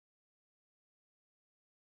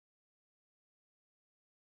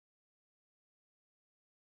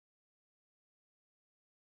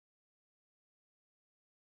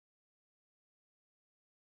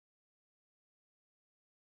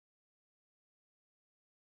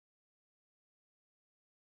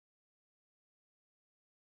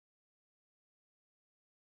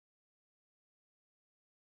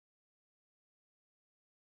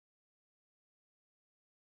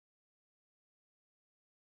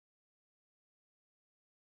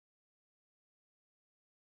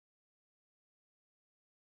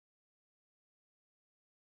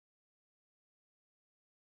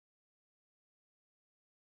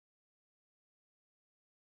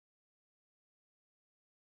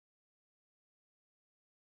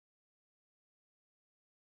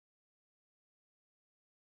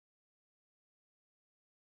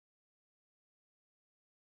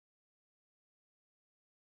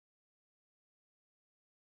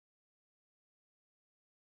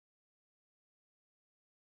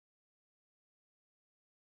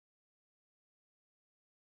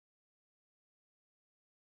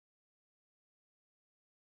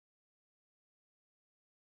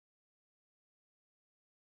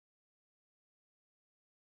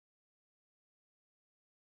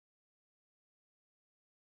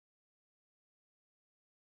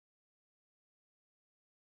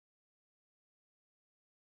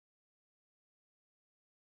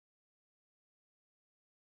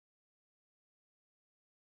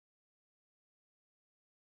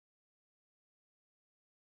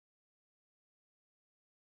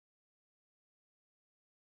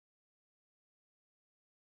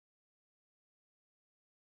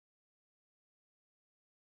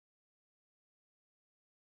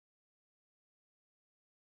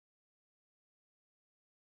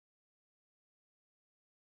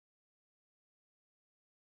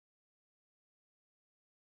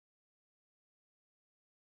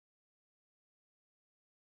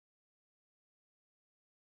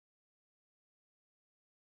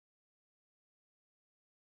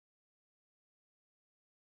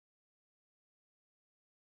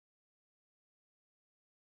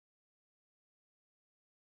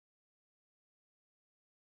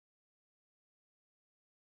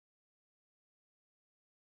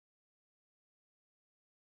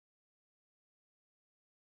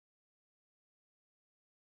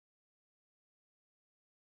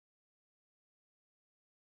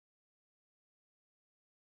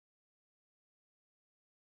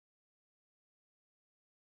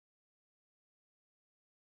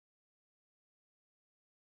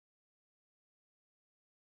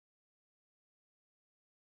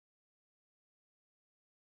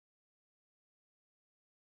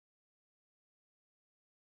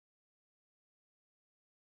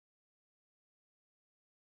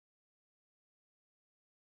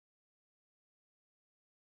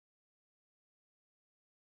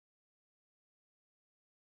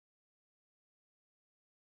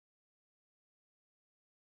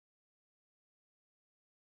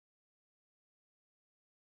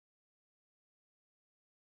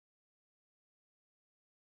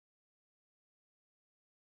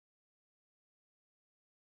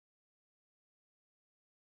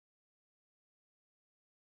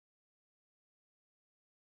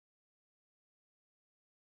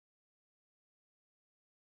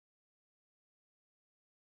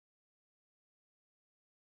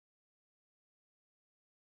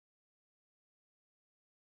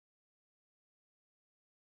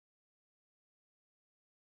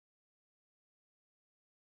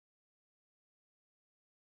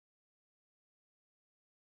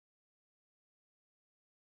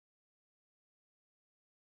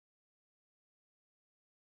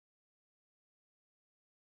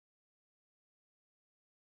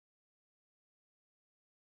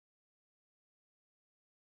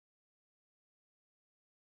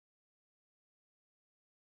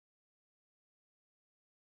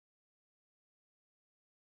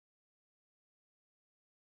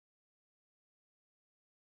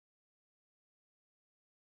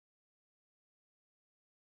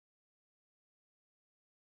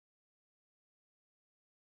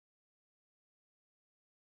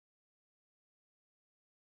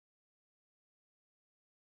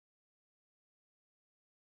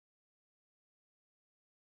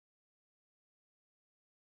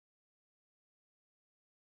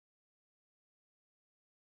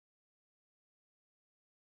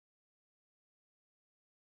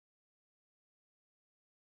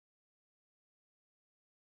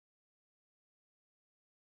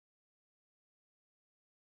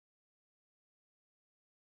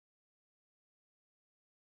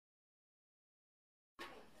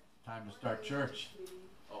Time to start church.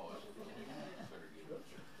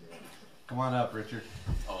 Come on up, Richard.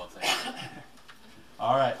 Oh, thank you.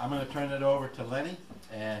 All right, I'm going to turn it over to Lenny,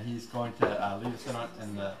 and he's going to lead us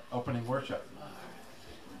in the opening worship.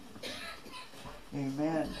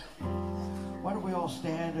 Amen. Why don't we all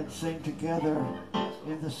stand and sing together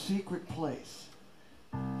in the secret place?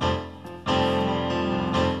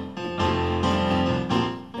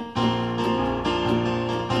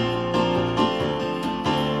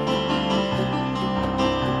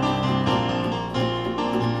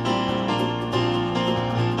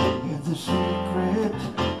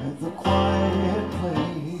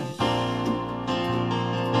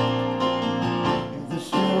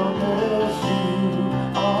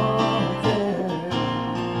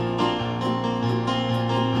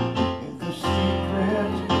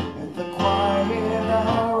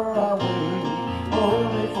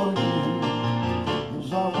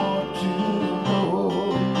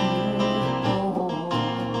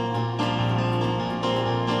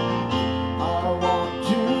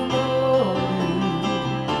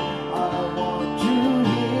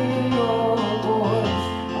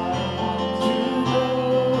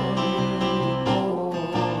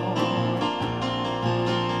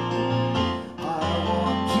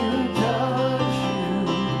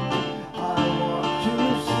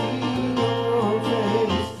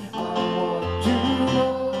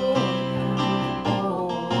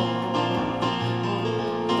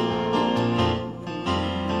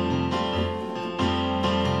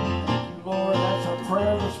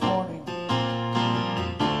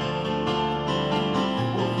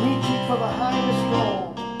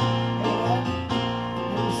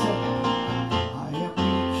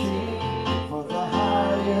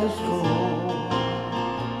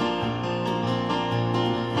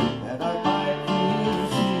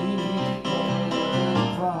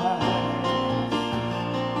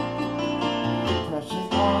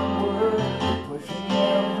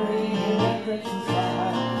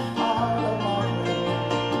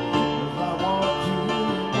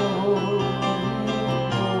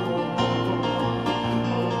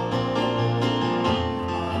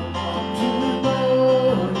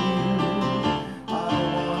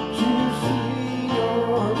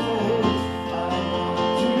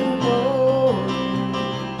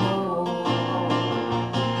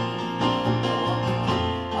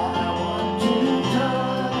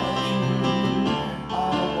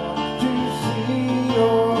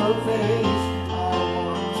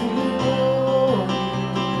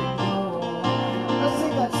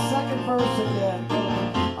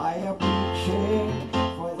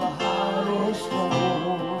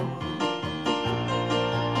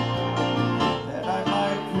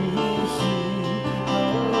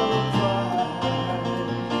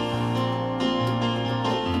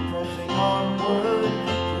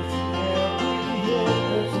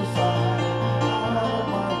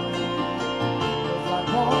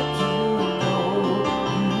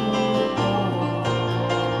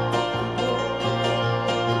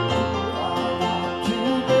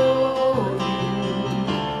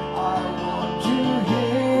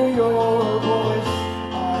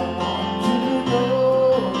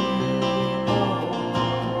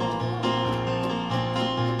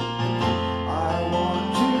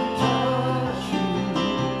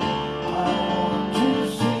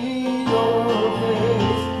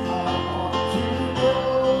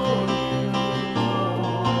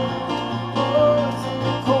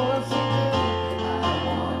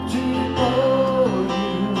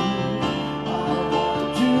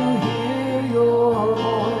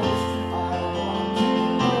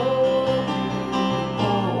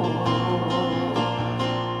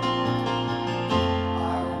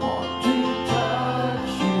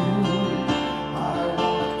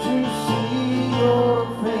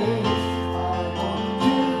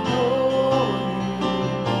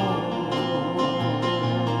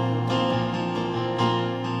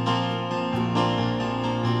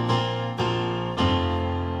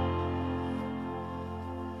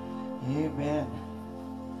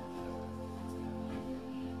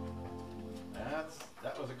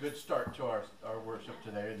 Good start to our worship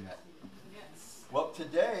today, isn't it? Yes. Well,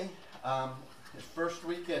 today is first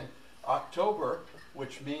week in October,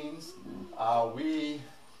 which means we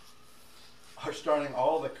are starting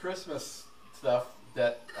all the Christmas stuff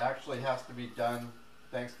that actually has to be done.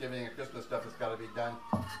 Thanksgiving and Christmas stuff has got to be done.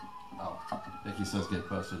 Oh, Vicki says get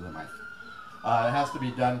closer to the mic. It has to be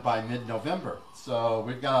done by mid-November. So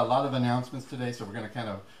we've got a lot of announcements today, so we're going to kind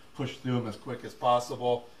of push through them as quick as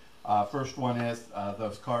possible. First one is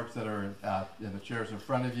those cards that are in the chairs in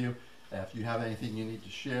front of you. If you have anything you need to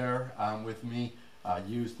share with me,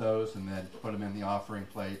 use those and then put them in the offering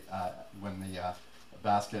plate when the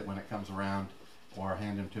basket when it comes around, or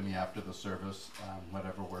hand them to me after the service,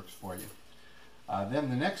 whatever works for you. Then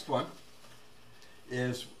the next one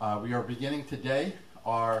is we are beginning today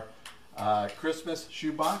our Christmas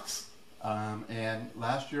shoebox. And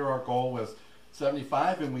last year our goal was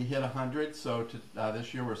 75 and we hit 100, so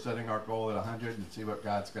this year we're setting our goal at 100 and see what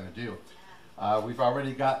God's going to do. We've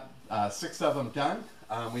already got 6 of them done.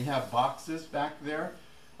 We have boxes back there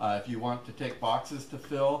if you want to take boxes to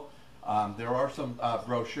fill. There are some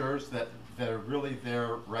brochures that are really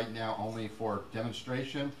there right now only for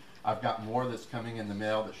demonstration. I've got more that's coming in the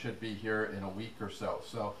mail that should be here in a week or so.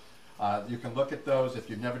 So you can look at those. If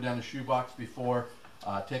you've never done a shoebox before,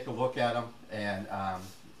 take a look at them. And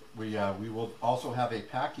we will also have a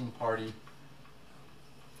packing party,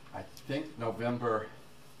 I think November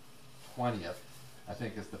 20th, I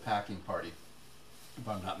think is the packing party, if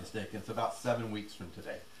I'm not mistaken. It's about 7 weeks from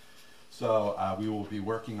today. So we will be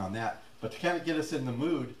working on that. But to kind of get us in the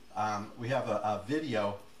mood, we have a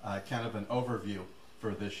video, kind of an overview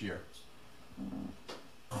for this year.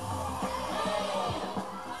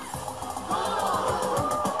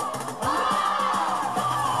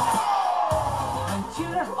 When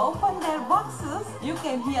children open their boxes, you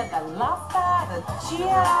can hear the laughter, the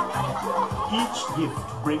cheer. Each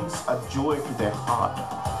gift brings a joy to their heart.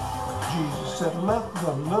 Jesus said, "Let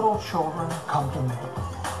the little children come to me."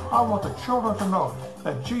 I want the children to know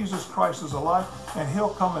that Jesus Christ is alive, and he'll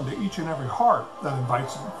come into each and every heart that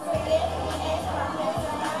invites him.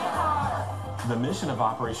 The mission of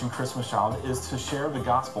Operation Christmas Child is to share the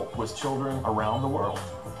gospel with children around the world.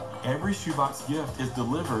 Every shoebox gift is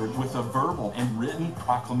delivered with a verbal and written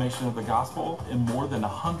proclamation of the gospel in more than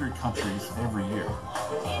 100 countries every year.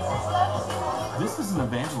 This is an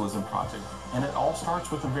evangelism project, and it all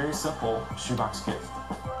starts with a very simple shoebox gift.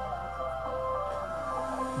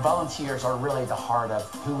 Volunteers are really the heart of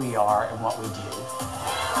who we are and what we do.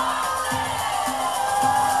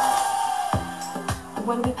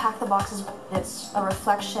 When we pack the boxes, it's a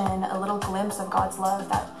reflection, a little glimpse of God's love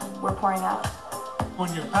that we're pouring out.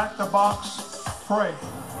 When you pack the box, pray.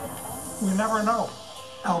 We never know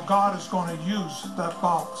how God is going to use that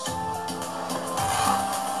box.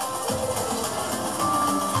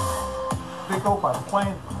 They go by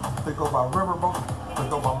plane, they go by riverboat, they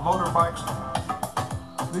go by motorbikes.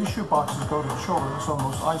 These shoeboxes go to children in some of the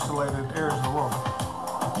most isolated areas of the world.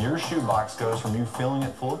 Your shoebox goes from you filling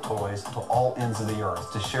it full of toys to all ends of the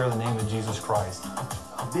earth to share the name of Jesus Christ.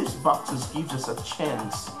 These boxes gives us a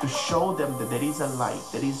chance to show them that there is a light,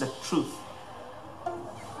 there is a truth.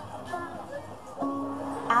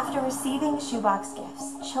 After receiving shoebox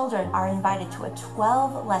gifts, children are invited to a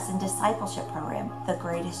 12-lesson discipleship program, The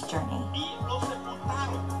Greatest Journey.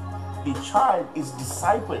 The child is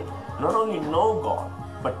discipled, not only know God,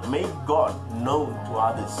 but make God known to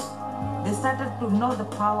others. They started to know the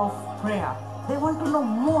power of prayer. They want to know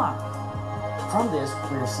more. From this,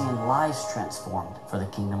 we are seeing lives transformed for the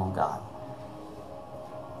kingdom of God.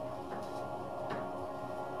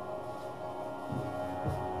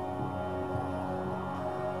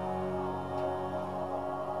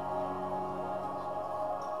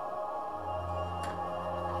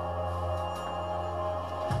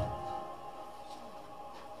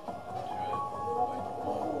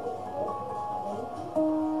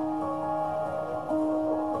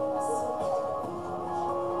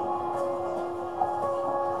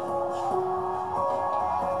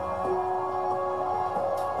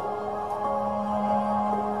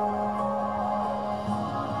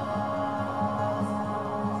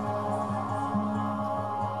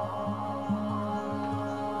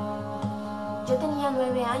 Yo tenía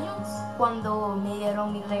 9 años cuando me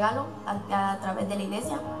dieron mi regalo a través de la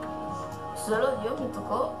iglesia. Solo Dios me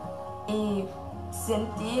tocó y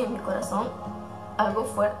sentí en mi corazón algo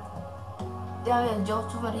fuerte. Ya ves, yo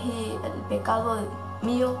sumergí el pecado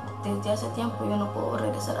mío desde hace tiempo y yo no puedo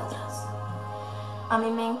regresar atrás. A mí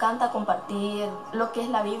me encanta compartir lo que es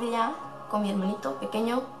la Biblia con mi hermanito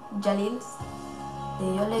pequeño, Yalil.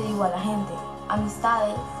 Yo le digo a la gente,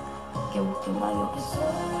 amistades, que busquen a Dios.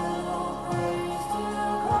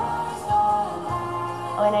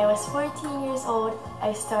 When I was 14 years old,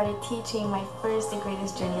 I started teaching my first The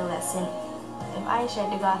Greatest Journey lesson. If I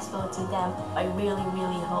shared the gospel to them, I really,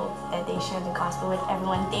 really hope that they share the gospel with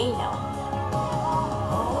everyone they know.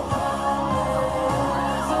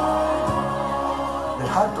 The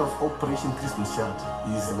heart of Operation Christmas Child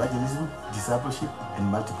is evangelism, discipleship, and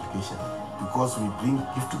multiplication. Because we bring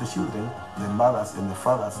gift to the children, the mothers and the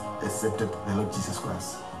fathers accepted the Lord Jesus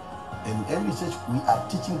Christ. In every church, we are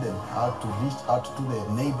teaching them how to reach out to their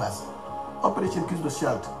neighbors Operation Christmas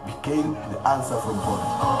Child became the answer from God.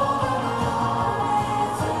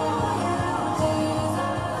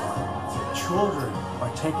 Children are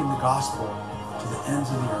taking the gospel to the ends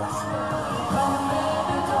of the earth.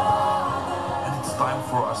 And it's time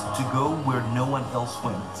for us to go where no one else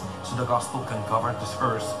went, so the gospel can cover this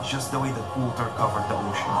earth just the way that water covered the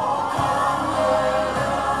ocean.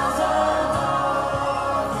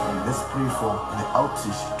 Let's pray for the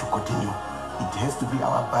outreach to continue. It has to be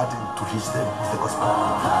our burden to reach them with the gospel.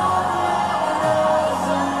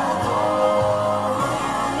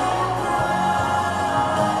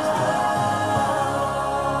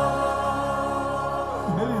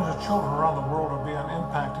 Millions of children around the world are being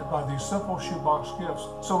impacted by these simple shoebox gifts.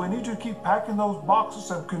 So we need you to keep packing those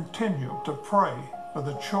boxes and continue to pray for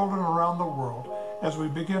the children around the world as we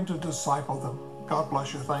begin to disciple them. God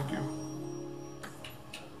bless you. Thank you.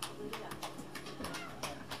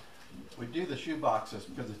 We do the shoe boxes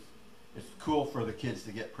because it's cool for the kids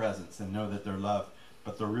to get presents and know that they're loved.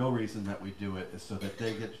 But the real reason that we do it is so that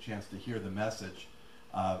they get a chance to hear the message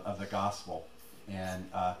of the gospel. And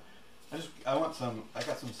I got some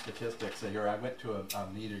statistics here. I went to a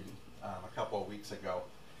meeting a couple of weeks ago,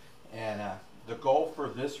 and the goal for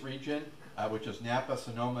this region, which is Napa,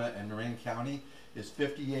 Sonoma, and Marin County, is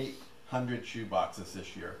 5,800 shoe boxes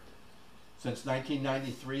this year. Since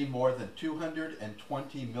 1993, more than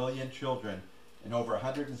 220 million children in over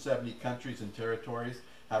 170 countries and territories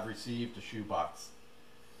have received a shoebox.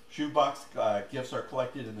 Shoebox gifts are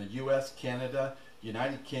collected in the U.S., Canada,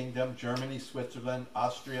 United Kingdom, Germany, Switzerland,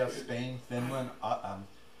 Austria, Spain, Finland,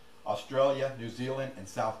 Australia, New Zealand, and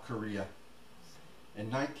South Korea. In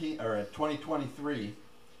 2023,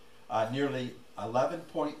 nearly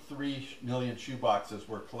 11.3 million shoeboxes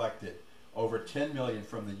were collected, over 10 million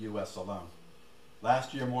from the U.S. alone.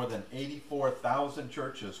 Last year, more than 84,000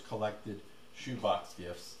 churches collected shoebox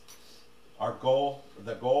gifts. The goal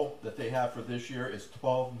that they have for this year is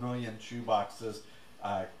 12 million shoeboxes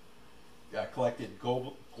collected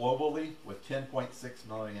globally, with 10.6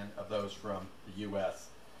 million of those from the U.S.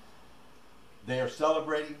 They are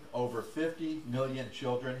celebrating over 50 million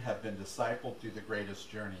children have been discipled through the greatest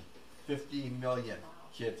journey. 50 million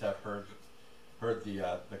kids have heard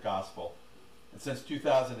the gospel. And since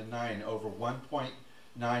 2009, over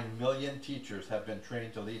 1.9 million teachers have been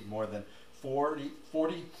trained to lead more than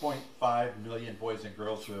 40.5 million boys and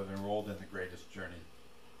girls who have enrolled in the greatest journey.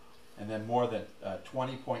 And then more than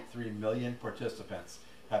 20.3 million participants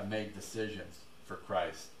have made decisions for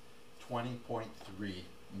Christ. 20.3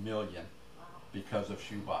 million because of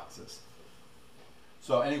shoe boxes.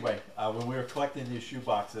 So anyway, when we were collecting these shoe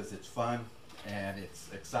boxes, it's fun and it's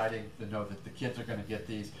exciting to know that the kids are going to get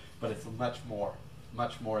these, but it's much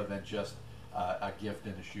more than just a gift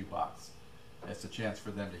in a shoe box. It's a chance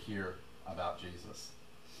for them to hear about Jesus.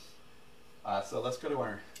 So let's go to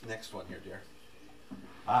our next one here, dear.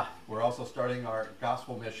 We're also starting our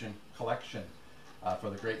Gospel Mission collection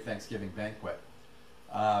for the Great Thanksgiving Banquet.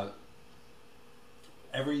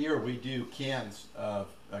 Every year we do cans of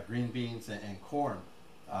green beans and corn.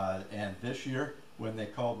 And this year, when they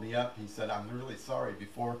called me up, he said, I'm really sorry,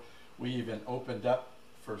 before we even opened up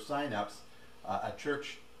for sign-ups, a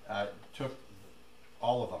church took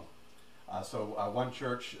all of them. So one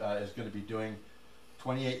church is going to be doing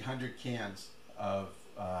 2,800 cans of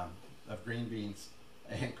green beans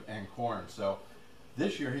and corn. So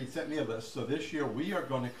this year, he sent me a list. So this year we are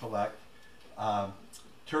going to collect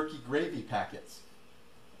turkey gravy packets.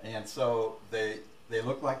 And so they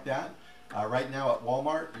look like that. Right now at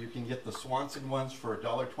Walmart, you can get the Swanson ones for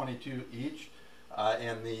 $1.22 each,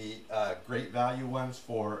 and the Great Value ones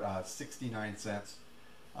for 69 cents.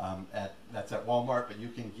 That's at Walmart, but you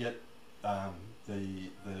can get the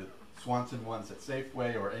Swanson ones at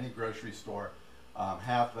Safeway or any grocery store.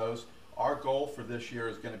 Have those. Our goal for this year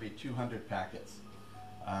is going to be 200 packets.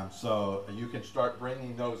 So you can start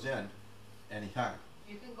bringing those in anytime.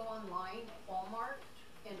 You can go online at Walmart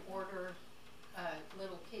and order a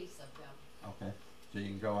little case of them. Okay, so you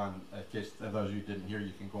can go on, in case those of you didn't hear,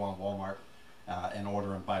 you can go on Walmart and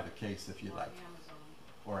order and buy the case if you like.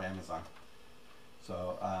 Or Amazon.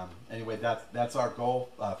 So anyway, that's our goal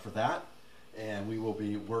for that. And we will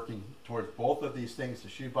be working towards both of these things, the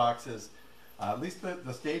shoe boxes. At least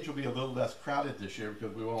the stage will be a little less crowded this year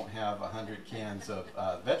because we won't have 100 cans of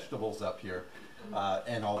vegetables up here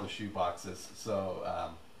and all the shoe boxes. So,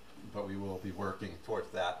 but we will be working towards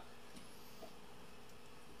that.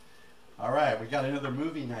 All right, we got another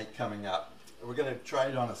movie night coming up. We're going to try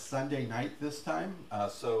it on a Sunday night this time.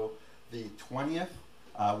 So the 20th,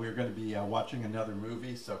 we're going to be watching another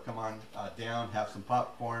movie. So come on down, have some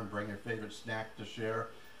popcorn, bring your favorite snack to share,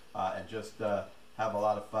 and just have a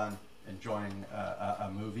lot of fun enjoying a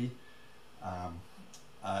movie.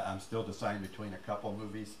 I'm still deciding between a couple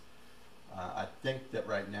movies. I think that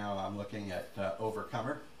right now I'm looking at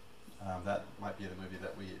Overcomer. That might be the movie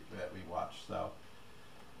that we watch. So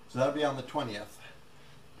that'll be on the 20th.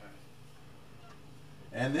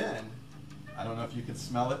 And then, I don't know if you can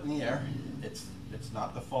smell it in the air. It's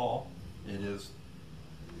not the fall. It is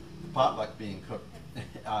potluck being cooked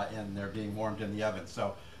and they're being warmed in the oven.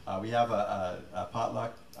 So we have a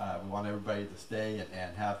potluck. We want everybody to stay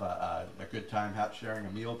and have a good time sharing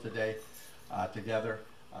a meal today together.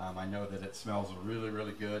 I know that it smells really,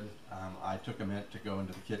 really good. I took a minute to go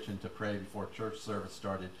into the kitchen to pray before church service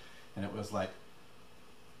started, and it was like,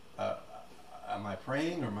 am I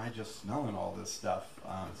praying or am I just smelling all this stuff?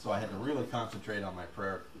 So I had to really concentrate on my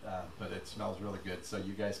prayer, but it smells really good. So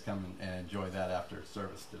you guys come and enjoy that after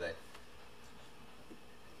service today.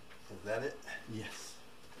 Is that it? Yes.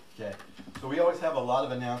 Okay. So we always have a lot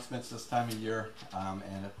of announcements this time of year,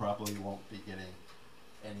 and it probably won't be getting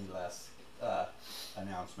any less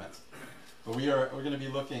announcements. But we're going to be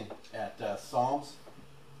looking at Psalms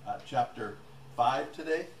chapter 5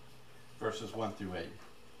 today, verses 1 through 8.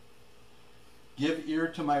 Give ear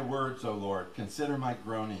to my words, O Lord. Consider my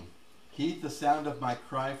groaning. Heed the sound of my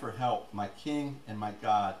cry for help, my King and my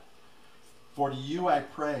God. For to you I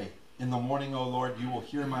pray. In the morning, O Lord, you will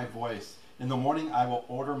hear my voice. In the morning I will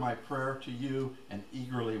order my prayer to you and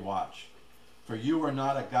eagerly watch. For you are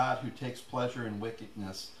not a God who takes pleasure in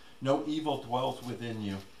wickedness. No evil dwells within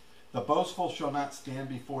you. The boastful shall not stand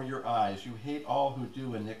before your eyes. You hate all who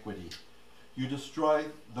do iniquity. You destroy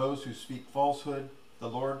those who speak falsehood. The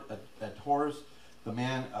Lord abhors the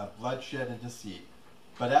man of bloodshed and deceit.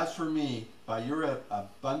 But as for me, by your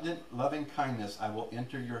abundant loving kindness, I will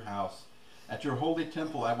enter your house. At your holy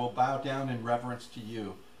temple, I will bow down in reverence to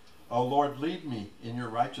you. O Lord, lead me in your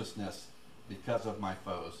righteousness because of my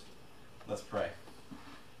foes. Let's pray.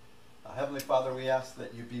 Heavenly Father, we ask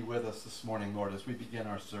that you be with us this morning, Lord, as we begin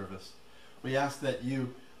our service. We ask that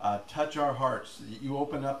you touch our hearts, that you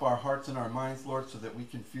open up our hearts and our minds, Lord, so that we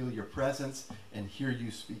can feel your presence and hear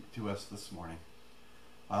you speak to us this morning.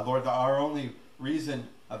 Lord, our only reason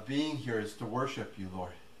of being here is to worship you,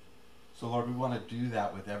 Lord. So, Lord, we want to do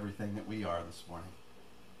that with everything that we are this morning.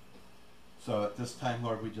 So at this time,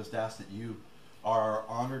 Lord, we just ask that you are our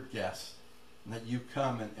honored guest, and that you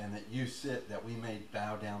come and that you sit, that we may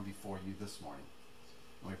bow down before you this morning.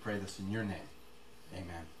 And we pray this in your name.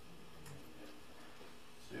 Amen.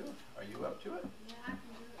 Sue, are you up to it? Yeah, I can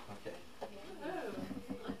do it. Okay.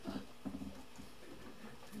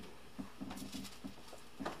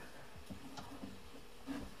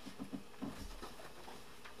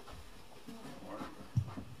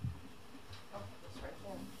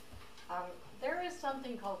 There is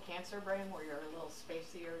something called cancer brain where you're a little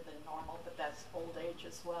spacier than normal, but that's old age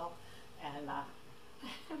as well. And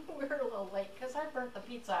we were a little late because I burnt the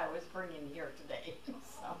pizza I was bringing here today. So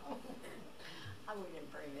we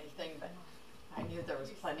didn't bring anything, but I knew there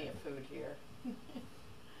was plenty of food here. Does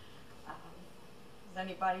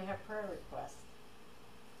anybody have prayer requests?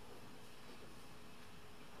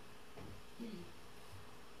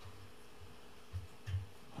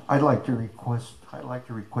 I'd like to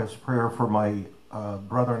request prayer for my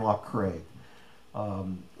brother-in-law Craig.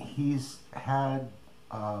 He's had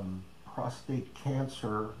prostate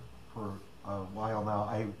cancer for a while now.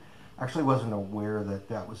 I actually wasn't aware that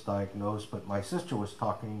that was diagnosed, but my sister was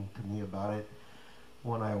talking to me about it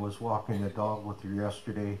when I was walking the dog with her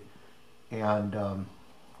yesterday, and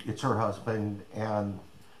it's her husband, and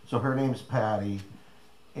so her name's Patty,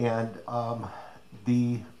 and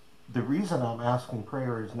the reason I'm asking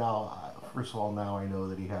prayer is now, first of all, now I know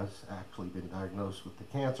that he has actually been diagnosed with the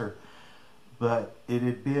cancer, but it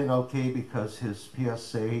had been okay because his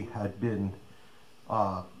PSA had been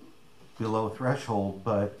below threshold,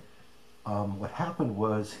 but what happened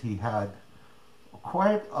was he had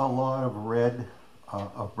quite a lot of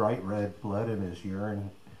bright red blood in his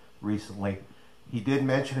urine recently. He did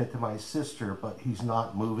mention it to my sister, but he's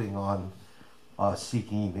not moving on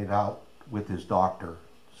seeking it out with his doctor.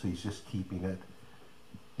 So he's just keeping it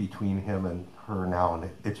between him and her now, and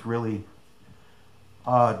it's really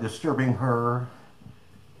disturbing her.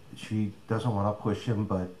 She doesn't want to push him,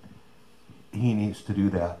 but he needs to do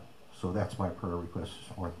that. So that's my prayer request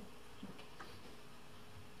this morning.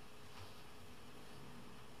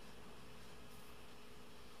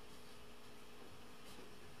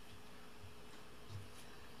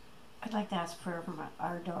 I'd like to ask prayer for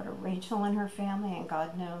our daughter Rachel and her family, and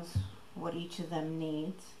God knows what each of them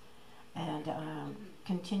needs. And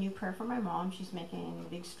continue prayer for my mom. She's making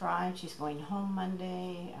big strides. She's going home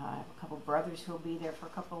Monday. I have a couple brothers who will be there for a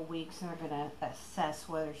couple of weeks, and they're going to assess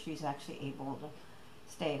whether she's actually able to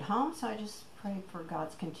stay at home. So I just pray for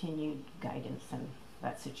God's continued guidance in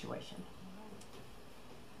that situation.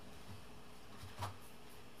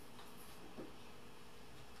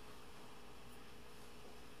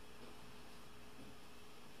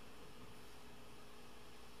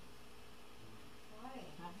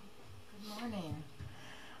 Morning.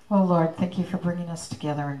 Well, Lord, thank you for bringing us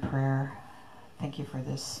together in prayer. Thank you for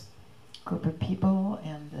this group of people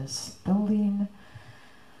and this building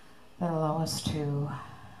that allow us to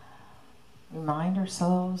remind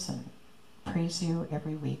ourselves and praise you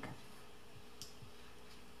every week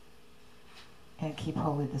and keep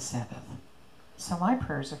holy the Sabbath. So my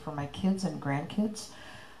prayers are for my kids and grandkids.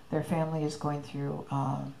 Their family is going through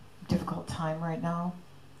a difficult time right now,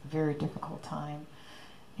 a very difficult time.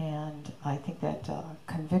 And I think that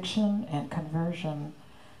conviction and conversion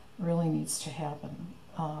really needs to happen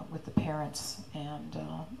with the parents and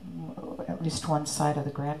at least one side of the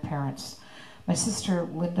grandparents. My sister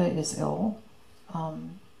Linda is ill.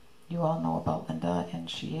 You all know about Linda, and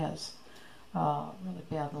she has a really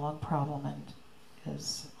bad lung problem and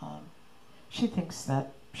is she thinks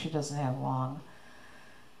that she doesn't have long.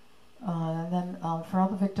 And then for all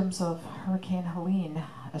the victims of Hurricane Helene,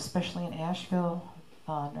 especially in Asheville,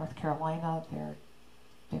 North Carolina,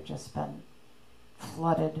 they've just been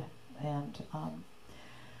flooded, and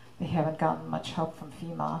they haven't gotten much help from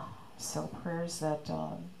FEMA. So prayers that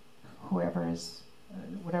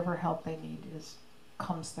whatever help they need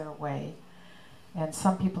comes their way. And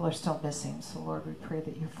some people are still missing. So Lord, we pray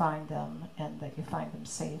that you find them and that you find them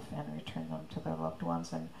safe and return them to their loved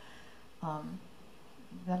ones. And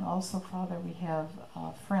then also, Father, we have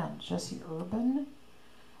a friend, Jesse Urban.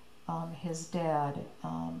 His dad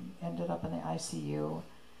ended up in the ICU.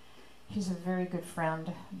 He's a very good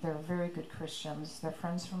friend. They're very good Christians. They're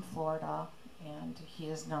friends from Florida, and he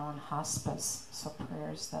is now in hospice. So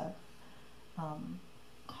prayers that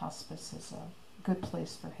hospice is a good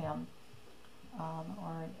place for him,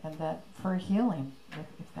 and that for healing,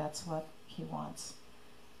 if that's what he wants.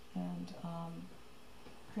 And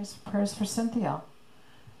prayers for Cynthia.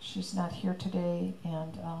 She's not here today,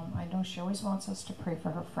 and I know she always wants us to pray for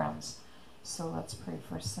her friends. So let's pray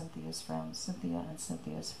for Cynthia's friends, Cynthia and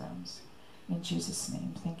Cynthia's friends. In Jesus'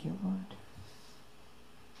 name, thank you, Lord.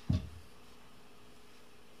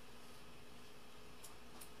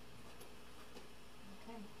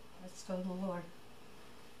 Okay, let's go to the Lord.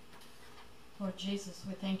 Lord Jesus,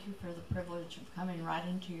 we thank you for the privilege of coming right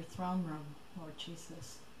into your throne room, Lord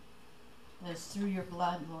Jesus. That it's through your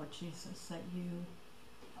blood, Lord Jesus, that you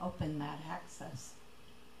open that access.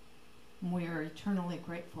 And we are eternally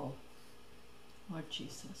grateful, Lord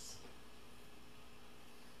Jesus.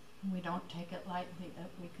 And we don't take it lightly that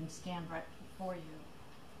we can stand right before you.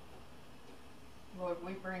 Lord,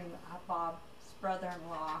 we bring Bob's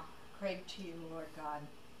brother-in-law, Craig, to you, Lord God.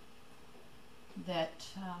 That,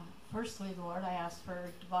 firstly, Lord, I ask for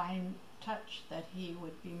a divine touch, that he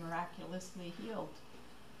would be miraculously healed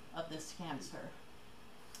of this cancer.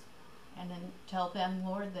 And then tell them,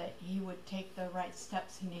 Lord, that he would take the right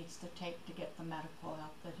steps he needs to take to get the medical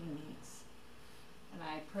help that he needs. And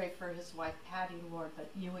I pray for his wife, Patty, Lord, that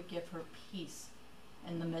you would give her peace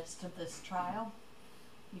in the midst of this trial.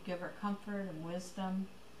 You give her comfort and wisdom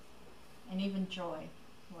and even joy,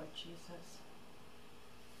 Lord Jesus.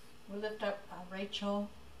 We lift up Rachel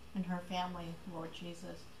and her family, Lord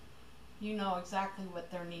Jesus. You know exactly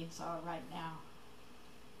what their needs are right now.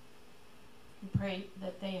 We pray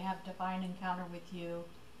that they have divine encounter with you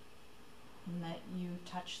and that you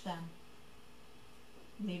touch them.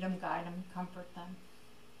 Lead them, guide them, comfort them.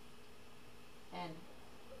 And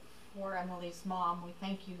for Emily's mom, we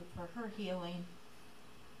thank you for her healing.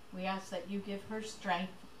 We ask that you give her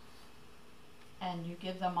strength and you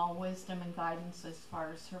give them all wisdom and guidance as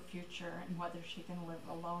far as her future and whether she can live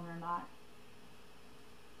alone or not.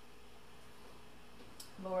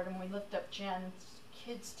 Lord, and we lift up Jen's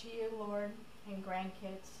kids to you, Lord, and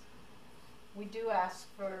grandkids. We do ask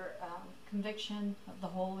for conviction of the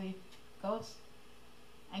Holy Ghost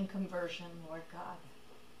and conversion, Lord God.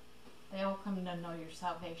 They all come to know your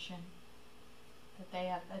salvation, that they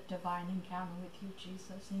have a divine encounter with you,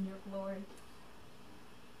 Jesus, in your glory.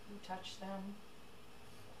 You touch them.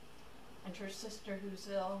 And her sister who's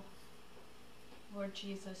ill, Lord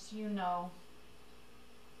Jesus, you know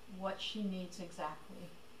what she needs exactly.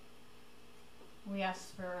 We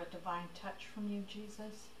ask for a divine touch from you,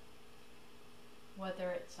 Jesus, whether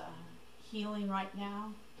it's a healing right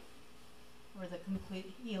now or the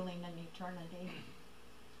complete healing in eternity.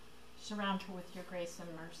 Surround her with your grace and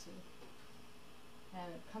mercy.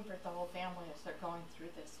 And comfort the whole family as they're going through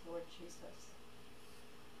this, Lord Jesus.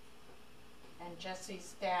 And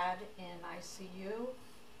Jesse's dad in ICU,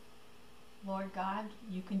 Lord God,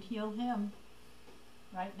 you can heal him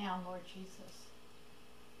right now, Lord Jesus.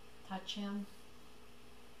 Touch him.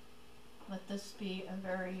 Let this be a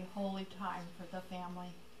very holy time for the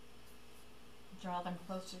family. Draw them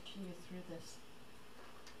closer to you through this,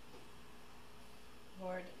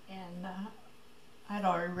 Lord. And I'd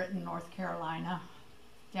already written North Carolina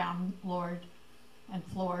down, Lord, and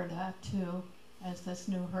Florida too, as this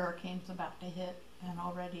new hurricane's about to hit an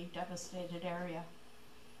already devastated area.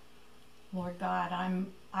 Lord God,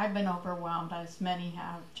 I've been overwhelmed, as many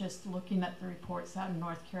have, just looking at the reports out in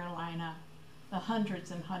North Carolina, the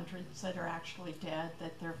hundreds and hundreds that are actually dead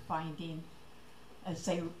that they're finding as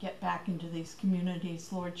they get back into these communities,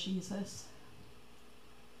 Lord Jesus.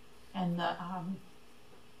 And the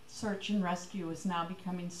search and rescue is now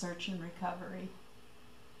becoming search and recovery.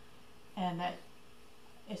 And that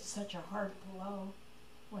it's such a hard blow,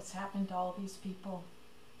 what's happened to all these people.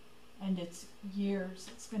 And it's years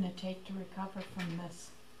it's going to take to recover from this.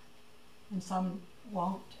 And some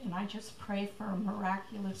won't. And I just pray for a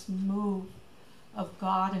miraculous move of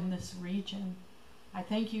God in this region. I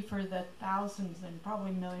thank you for the thousands and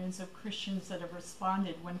probably millions of Christians that have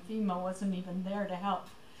responded when FEMA wasn't even there to help.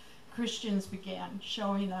 Christians began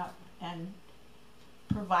showing up and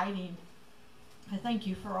providing. I thank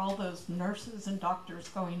you for all those nurses and doctors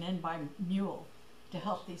going in by mule to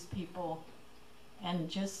help these people, and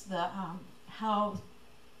just the how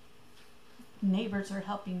neighbors are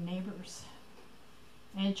helping neighbors.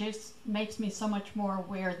 And it just makes me so much more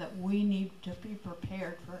aware that we need to be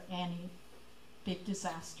prepared for any big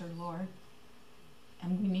disaster, Lord.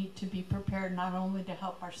 And we need to be prepared not only to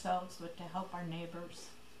help ourselves, but to help our neighbors.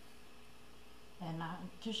 And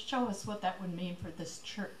just show us what that would mean for this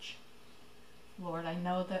church. Lord, I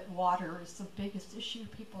know that water is the biggest issue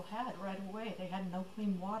people had right away. They had no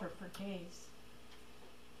clean water for days.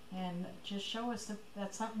 And just show us that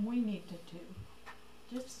that's something we need to do.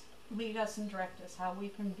 Just lead us and direct us how we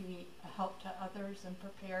can be a help to others and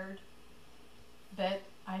prepared. But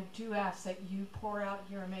I do ask that you pour out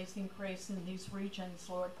your amazing grace in these regions,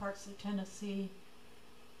 Lord, parts of Tennessee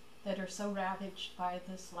that are so ravaged by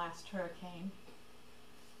this last hurricane.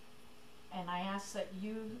 And I ask that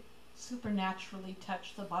you supernaturally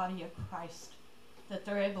touch the body of Christ, that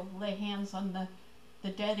they're able to lay hands on the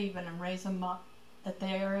dead even and raise them up, that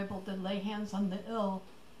they are able to lay hands on the ill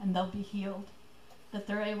and they'll be healed, that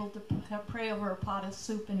they're able to pray over a pot of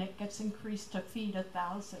soup and it gets increased to feed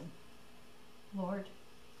 1,000. Lord,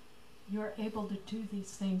 you're able to do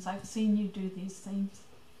these things. I've seen you do these things.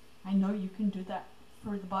 I know you can do that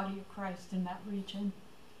for the body of Christ in that region.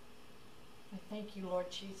 I thank you, Lord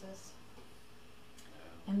Jesus.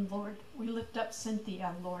 And Lord, we lift up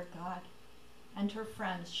Cynthia, Lord God, and her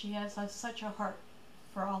friends. She has such a heart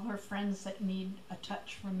for all her friends that need a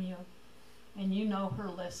touch from you. And you know her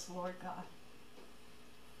list, Lord God.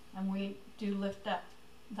 And we do lift up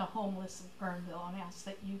the homeless of Guerneville and ask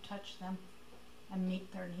that you touch them and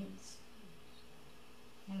meet their needs.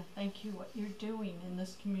 And I thank you what you're doing in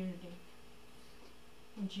this community.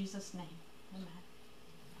 In Jesus' name, amen.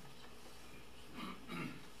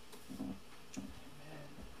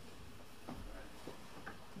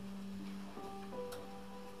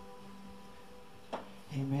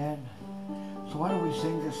 Amen. So why don't we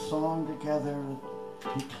sing this song together,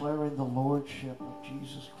 declaring the lordship of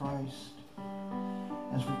Jesus Christ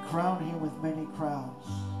as we crown him with many crowns.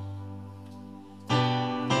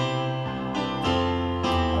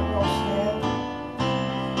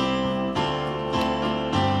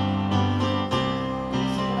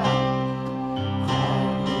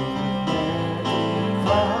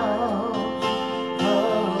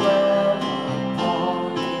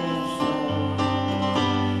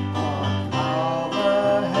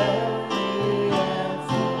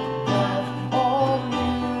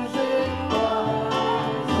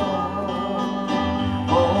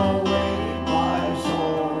 Oh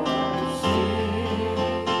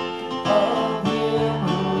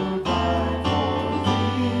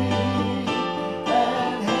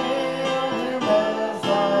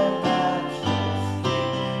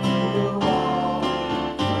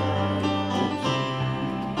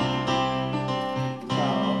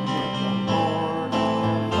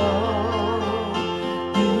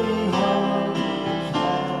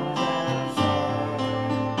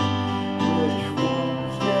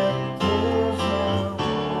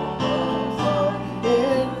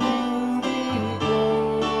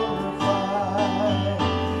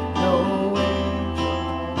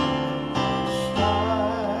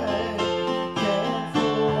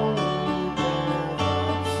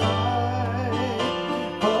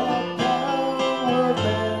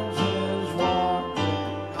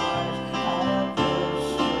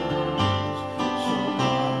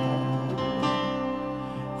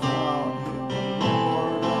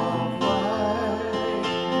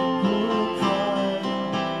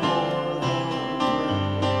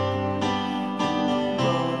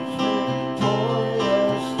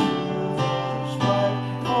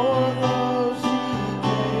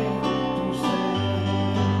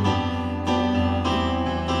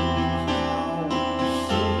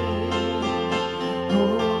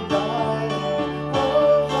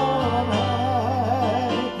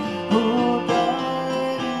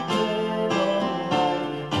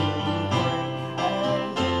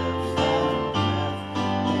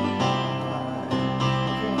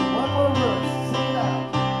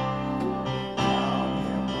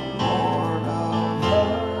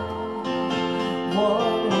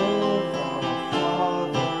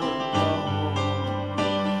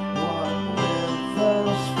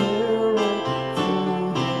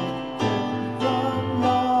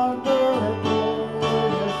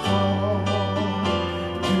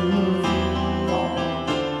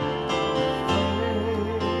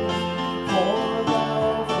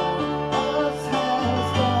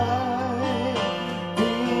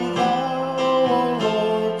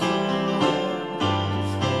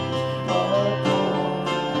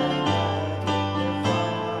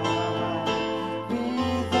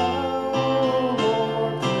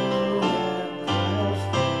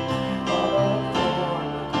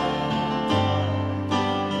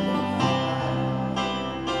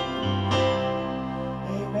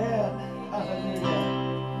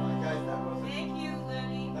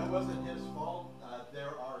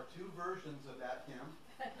versions of that hymn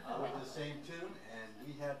with the same tune, and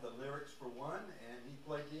we had the lyrics for one, and he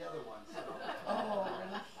played the other one. So. Oh,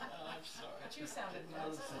 really? Oh, I'm sorry. But you sounded well.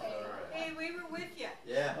 Right. Hey, we were with you.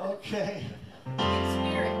 Yeah. Okay. In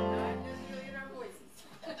spirit, not necessarily in our voices.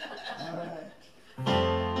 All right.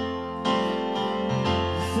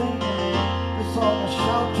 Sing the song, A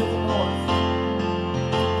Shout to the North.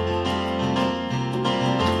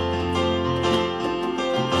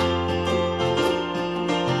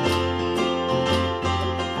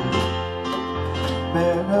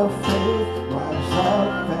 Men of faith, rise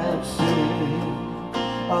up and sing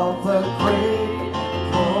of the great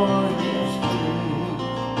glorious King.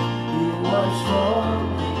 You are strong,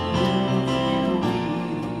 you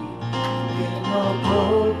weak, in the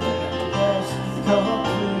brokenness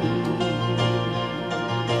complete.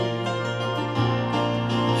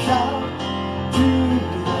 Shout to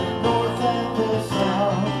the north and the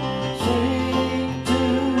south, sing to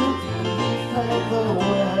the east and the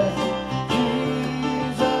west.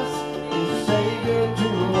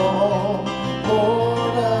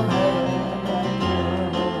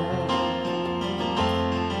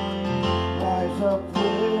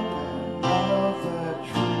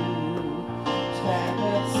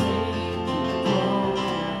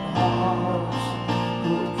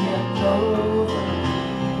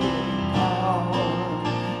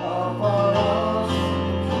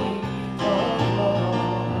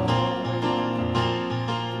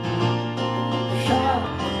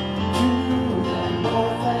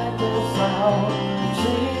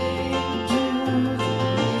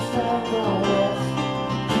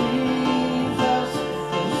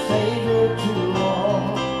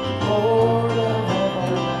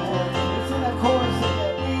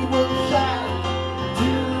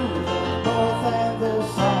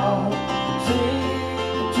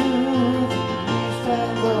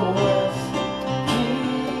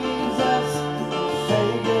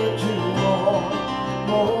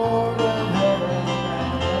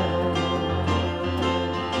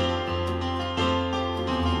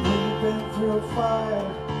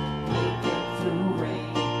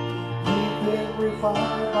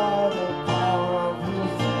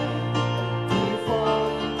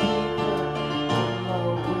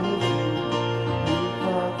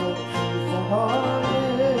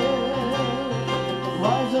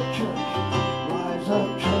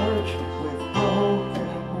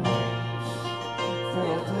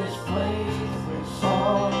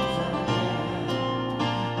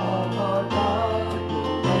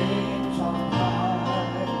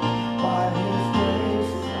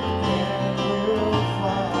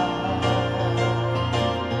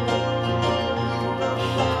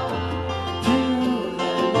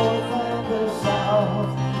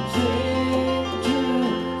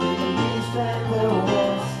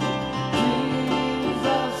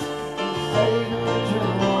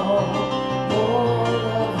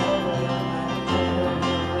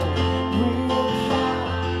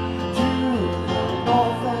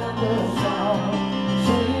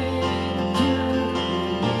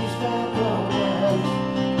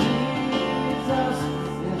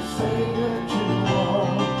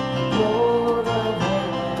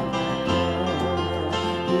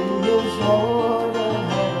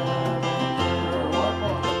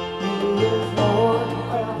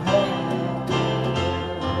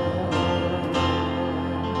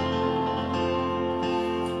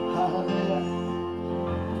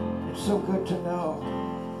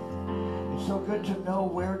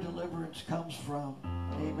 Comes from.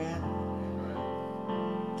 Amen.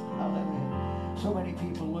 Hallelujah. So many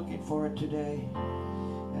people looking for it today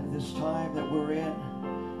and this time that we're in,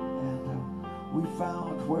 and we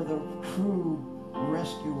found where the true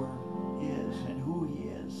rescuer is and who he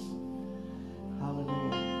is.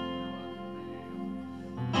 Hallelujah.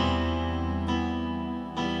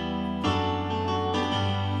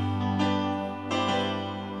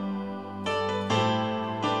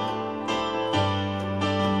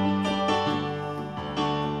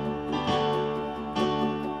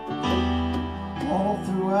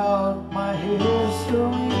 Throughout my history,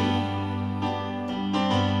 your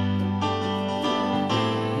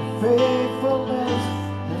faithfulness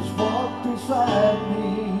has walked beside me.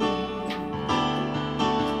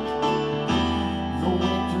 The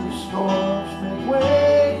winter storms make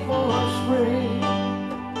way for spring.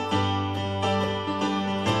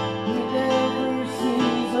 In every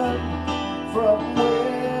season, from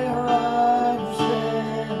where I'm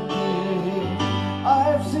standing,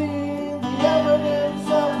 I've seen the evidence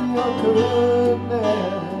of your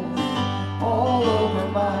goodness all over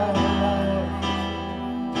my life,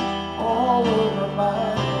 all over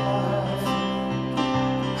my life.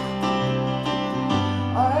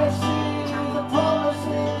 I see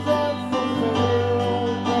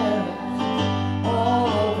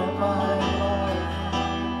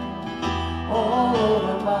all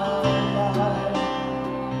over my life.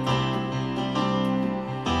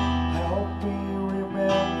 Help me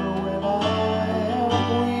remember when I am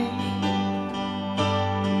weak.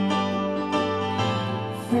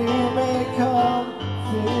 Fear may come,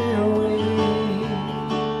 fear will leave.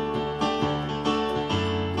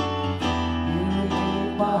 You lead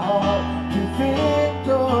my heart to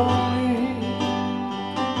victory.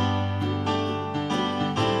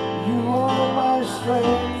 You are my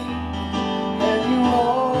strength, and you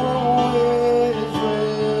always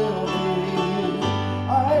will be.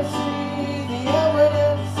 I see the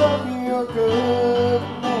evidence of your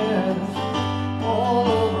goodness all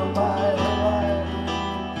over my life,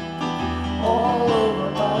 all over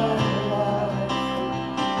my life.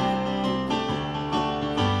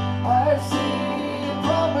 I see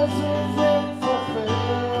promises in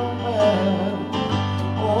fulfillment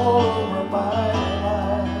all over my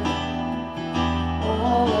life,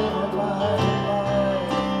 all over my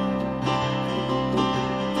life.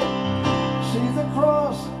 See the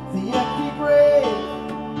cross, the empty grave,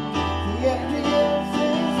 the emptiness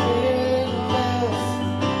is endless.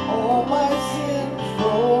 All my sins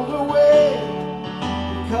rolled away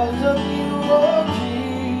because of you, Lord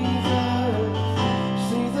Jesus.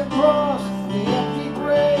 See the cross, the empty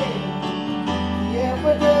grave, the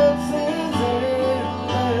evidence is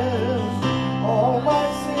endless. All my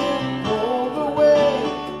sins rolled away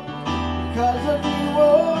because of you,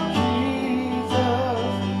 oh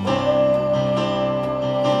Jesus.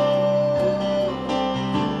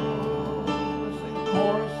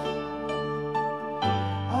 Chorus.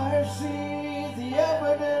 I see the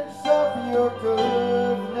evidence of your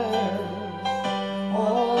goodness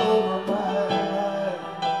all over my life,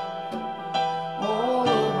 all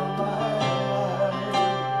over my life.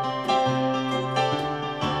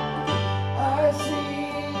 I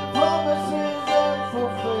see promises and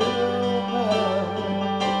fulfillment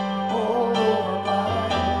all over my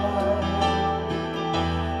life,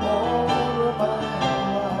 all over my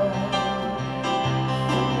life.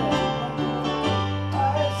 I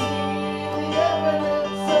see the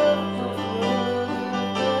evidence of forgiveness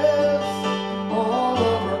all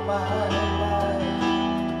over my life,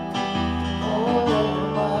 all over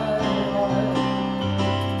my life.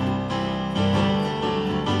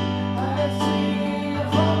 I see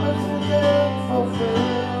promises and fulfillment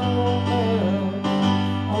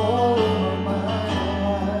all over my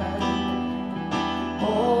life,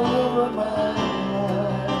 all over my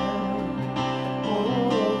life,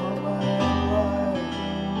 all over my life,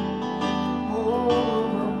 all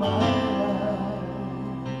over my life.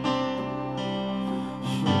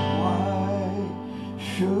 So why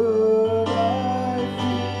should I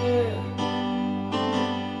fear?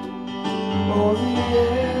 Oh, the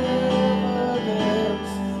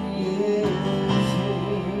evidence is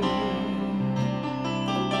here.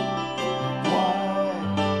 Why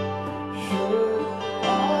should I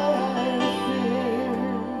fear?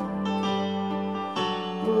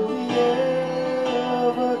 Oh, the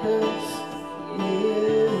evidence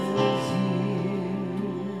is here.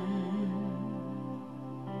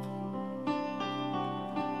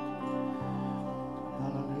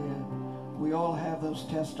 Hallelujah. We all have those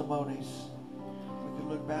testimonies. We can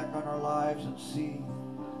look back on our lives and see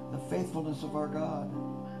the faithfulness of our God.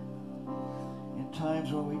 In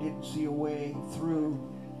times when we didn't see a way through,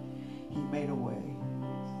 He made a way.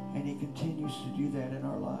 And He continues to do that in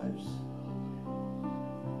our lives.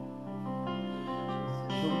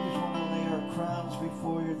 So we just want to lay our crowns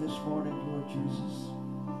before you this morning, Lord Jesus,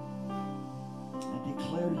 and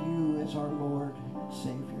declare you as our Lord and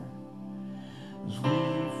Savior. As we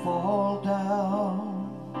fall down,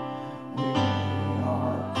 we lay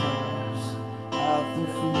our crowns at the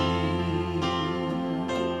feet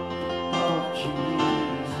of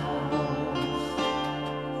Jesus.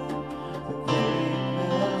 The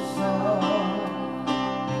greatness of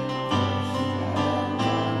mercy and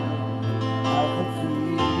love at the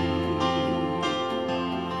feet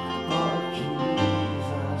of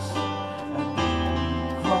Jesus. And we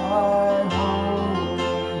cry, holy,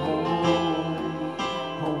 holy,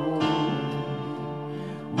 holy.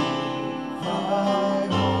 We cry,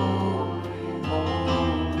 holy, holy,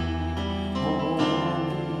 holy.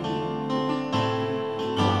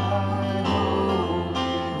 Cry, holy,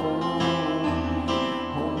 holy,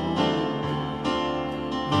 holy.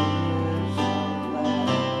 Is the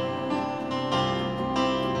Lamb.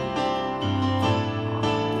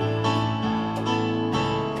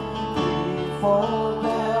 We fall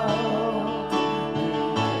down, we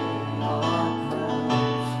lay our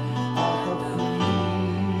crowns at the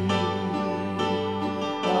feet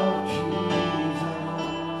of Jesus.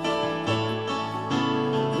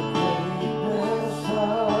 The greatness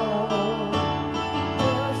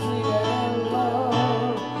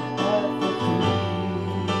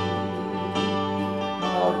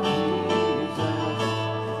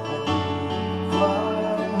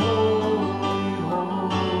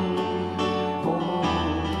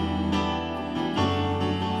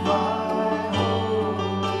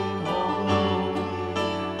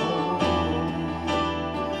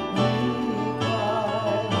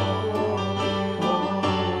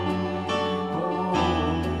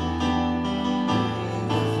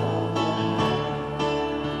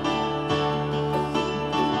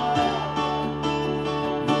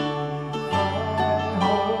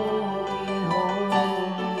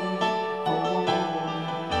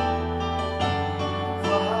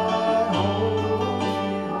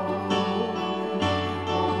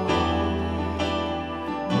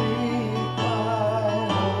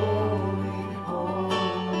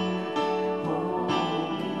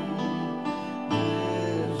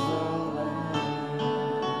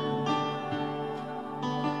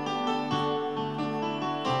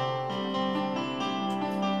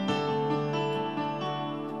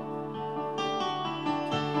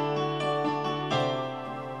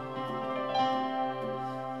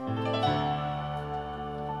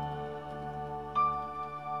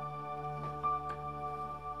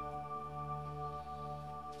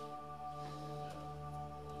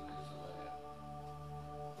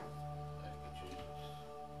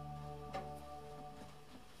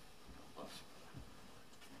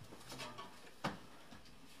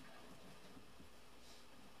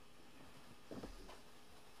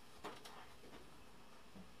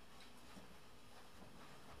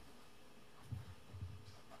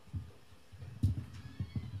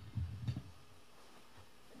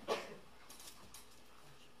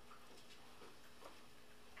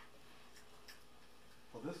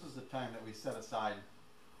we set aside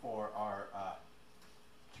for our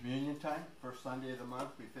communion time, first Sunday of the month.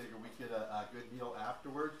 We figure we get a good meal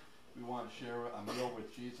afterwards. We want to share a meal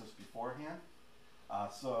with Jesus beforehand.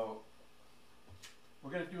 So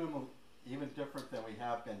we're going to do them even different than we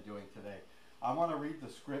have been doing today. I want to read the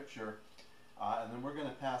scripture, and then we're going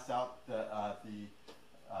to pass out the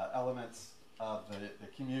elements of the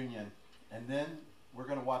communion, and then we're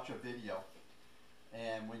going to watch a video.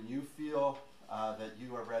 And when you feel that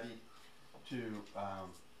you are ready to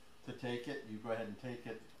take it, you go ahead and take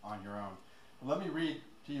it on your own. Let me read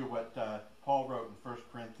to you what Paul wrote in 1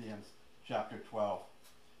 Corinthians chapter 12.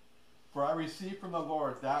 For I received from the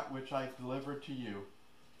Lord that which I delivered to you,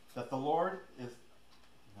 that the Lord in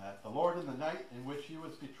the night in which he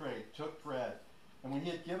was betrayed took bread, and when he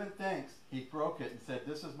had given thanks, he broke it and said,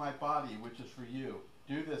 "This is my body, which is for you.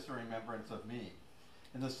 Do this in remembrance of me."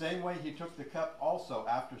 In the same way he took the cup also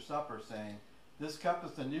after supper, saying, "This cup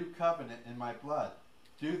is the new covenant in my blood.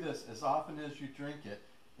 Do this as often as you drink it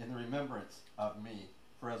in the remembrance of me.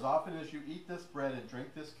 For as often as you eat this bread and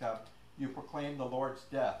drink this cup, you proclaim the Lord's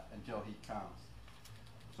death until he comes."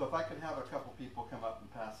 So if I could have a couple people come up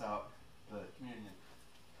and pass out the communion.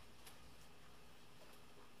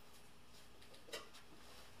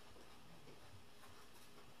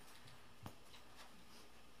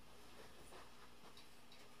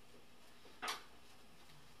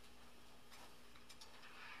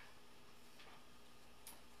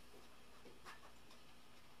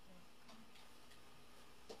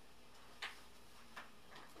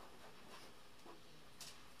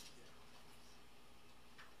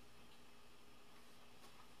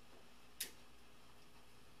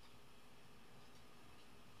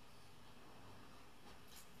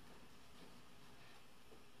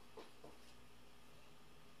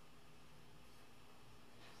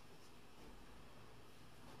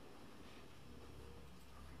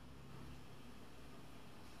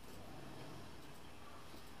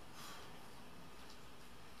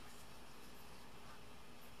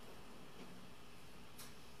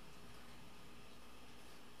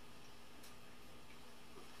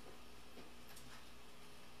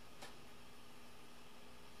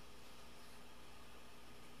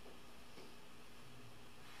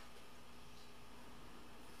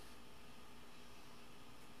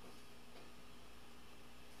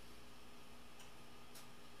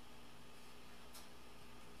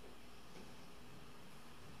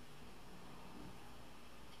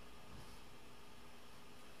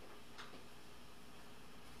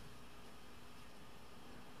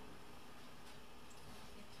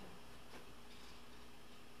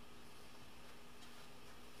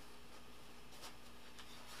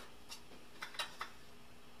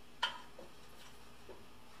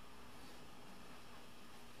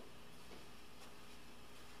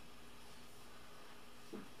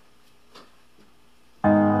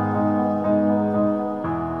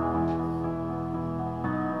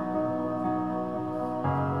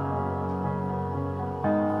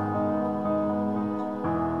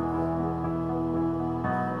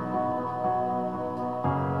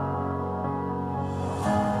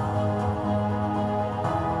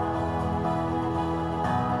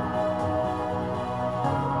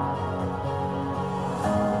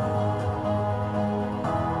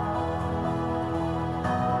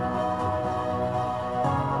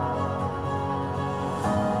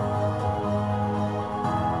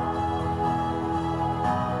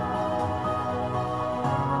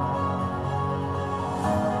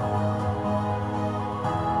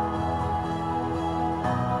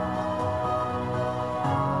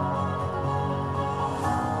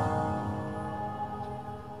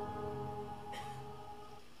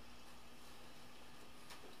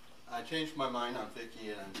 I changed my mind on Vicky,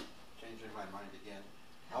 and I'm changing my mind again.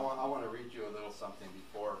 I want to read you a little something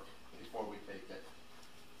before we take it.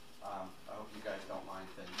 I hope you guys don't mind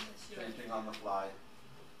things changing on the fly,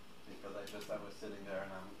 because I was sitting there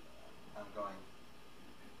and I'm going,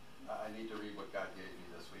 I need to read what God gave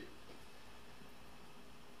me this week.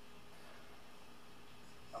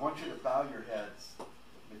 I want you to bow your heads,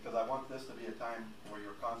 because I want this to be a time where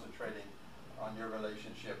you're concentrating on your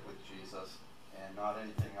relationship with Jesus and not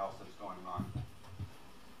anything else that's going on.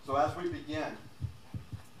 So as we begin,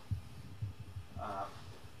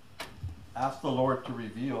 ask the Lord to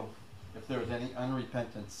reveal if there is any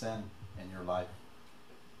unrepentant sin in your life,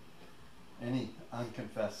 any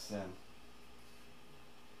unconfessed sin.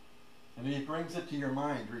 And if he brings it to your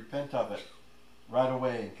mind, repent of it right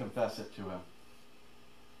away and confess it to him.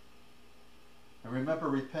 And remember,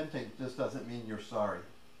 repenting just doesn't mean you're sorry.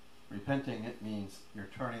 Repenting, it means you're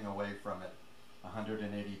turning away from it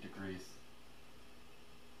 180 degrees.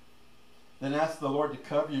 Then ask the Lord to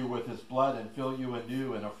cover you with his blood and fill you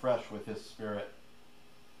anew and afresh with his Spirit.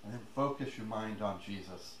 And then focus your mind on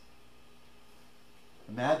Jesus.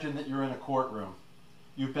 Imagine that you're in a courtroom.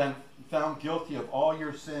 You've been found guilty of all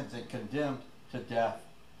your sins and condemned to death.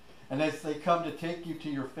 And as they come to take you to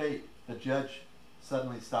your fate, the judge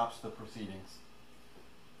suddenly stops the proceedings.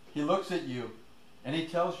 He looks at you and he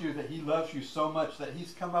tells you that he loves you so much that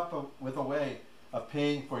he's come up with a way of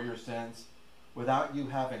paying for your sins without you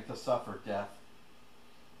having to suffer death.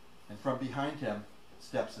 And from behind him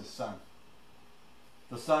steps his son.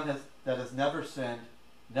 The son that has never sinned,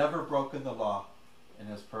 never broken the law, and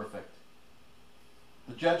is perfect.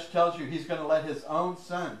 The judge tells you he's going to let his own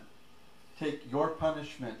son take your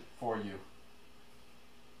punishment for you.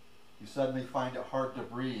 You suddenly find it hard to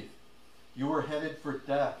breathe. You were headed for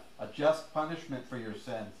death, a just punishment for your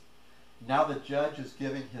sins. Now the judge is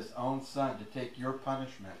giving his own son to take your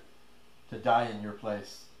punishment, to die in your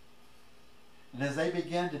place. And as they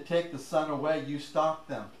begin to take the son away, you stop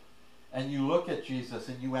them and you look at Jesus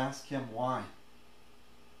and you ask him why.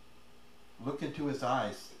 Look into his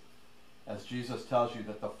eyes as Jesus tells you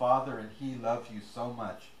that the Father and he loves you so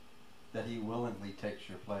much that he willingly takes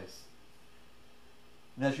your place.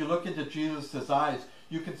 And as you look into Jesus' eyes,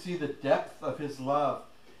 you can see the depth of his love,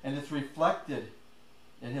 and it's reflected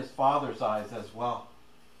in his Father's eyes as well.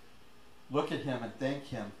 Look at him and thank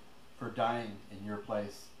him for dying in your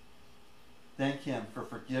place. Thank him for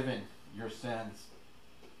forgiving your sins.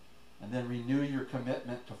 And then renew your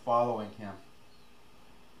commitment to following him.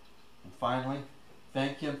 And finally,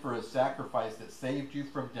 thank him for his sacrifice that saved you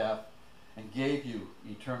from death and gave you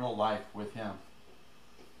eternal life with him.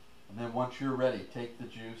 And then once you're ready, take the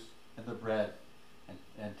juice and the bread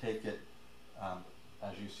and take it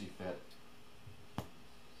as you see fit.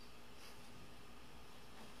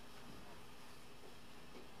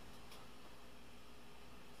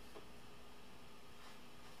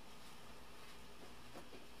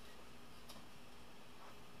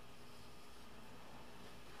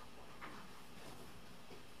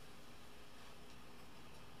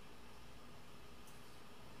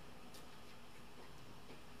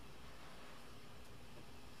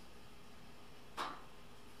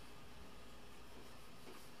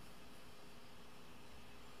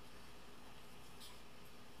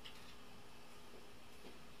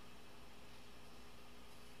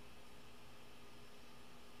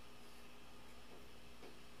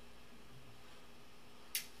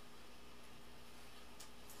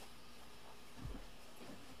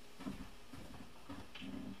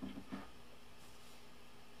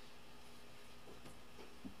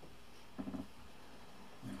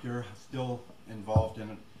 You're still involved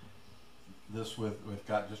in this with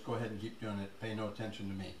God, just go ahead and keep doing it. Pay no attention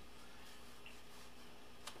to me.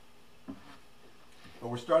 But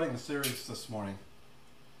we're starting a series this morning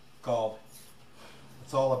called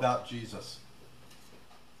It's All About Jesus.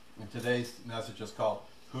 And today's message is called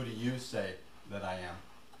Who Do You Say That I Am?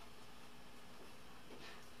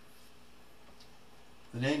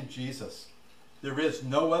 The name Jesus. There is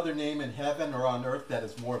no other name in heaven or on earth that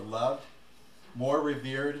is more loved, more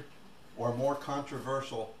revered, or more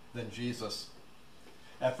controversial than Jesus.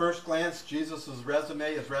 At first glance, Jesus'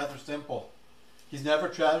 resume is rather simple. He's never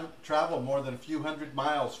traveled more than a few hundred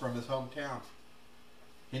miles from his hometown.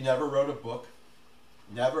 He never wrote a book,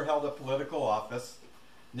 never held a political office,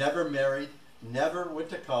 never married, never went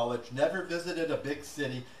to college, never visited a big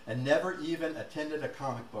city, and never even attended a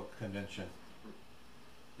comic book convention.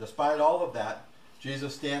 Despite all of that,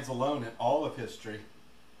 Jesus stands alone in all of history,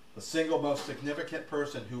 the single most significant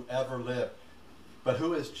person who ever lived. But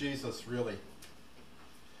who is Jesus really?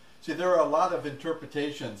 See, there are a lot of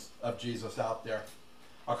interpretations of Jesus out there.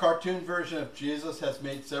 A cartoon version of Jesus has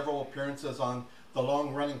made several appearances on the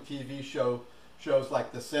long-running TV shows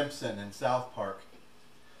like The Simpsons and South Park.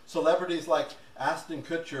 Celebrities like Ashton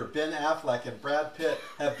Kutcher, Ben Affleck, and Brad Pitt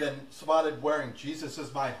have been spotted wearing "Jesus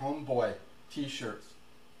is my homeboy" t-shirts.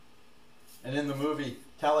 And in the movie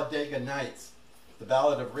Talladega Nights, The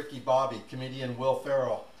Ballad of Ricky Bobby, comedian Will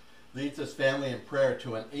Ferrell leads his family in prayer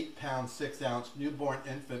to an 8-pound, 6-ounce newborn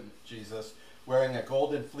infant Jesus wearing a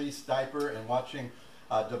golden fleece diaper and watching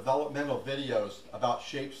developmental videos about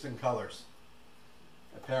shapes and colors.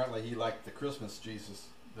 Apparently he liked the Christmas Jesus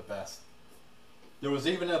the best. There was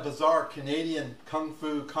even a bizarre Canadian kung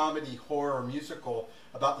fu comedy horror musical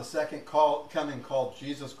about the second coming called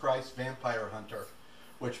Jesus Christ Vampire Hunter,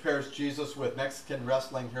 which pairs Jesus with Mexican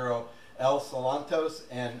wrestling hero El Salantos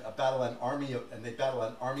and they battle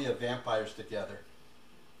an army of vampires together.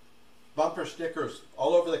 Bumper stickers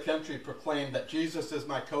all over the country proclaim that Jesus is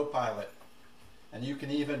my co-pilot, and you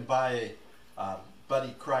can even buy a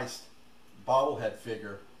Buddy Christ bobblehead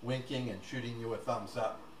figure winking and shooting you a thumbs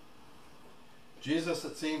up. Jesus,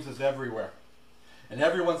 it seems, is everywhere. And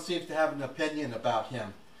everyone seems to have an opinion about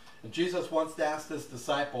him. And Jesus once asked his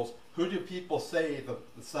disciples, who do people say the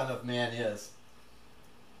Son of Man is?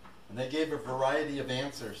 And they gave a variety of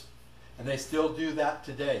answers. And they still do that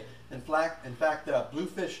today. In fact,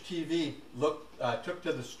 Bluefish TV took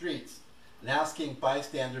to the streets and asking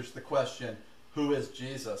bystanders the question, who is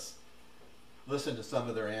Jesus? Listen to some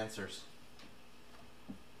of their answers.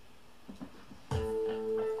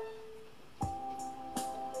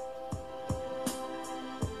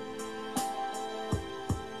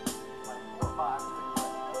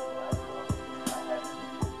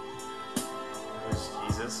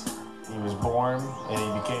 He was born and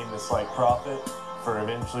he became this like prophet for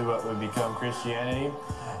eventually what would become Christianity.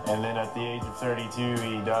 And then at the age of 32,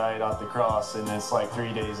 he died on the cross, and it's like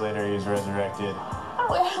 3 days later he was resurrected. I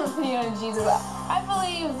don't really have an opinion on Jesus. I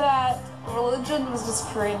believe that religion was just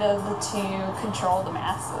created to control the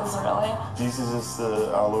masses, really. Jesus is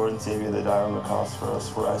our Lord and Savior that died on the cross for us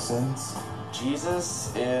for our sins.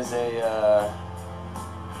 Jesus is a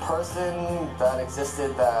person that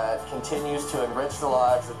existed that continues to enrich the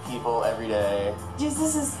lives of people every day.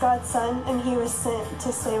 Jesus is God's son, and he was sent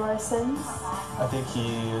to save our sins. I think he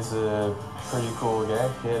is a pretty cool guy.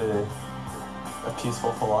 He had a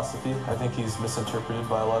peaceful philosophy. I think he's misinterpreted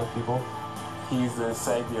by a lot of people. He's the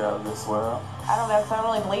savior of this world. I don't know, because I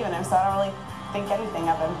don't really believe in him, so I don't really think anything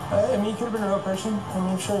of him. I mean, he could have been a real person. I mean,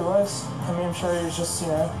 I'm sure he was. I mean, I'm sure he was just,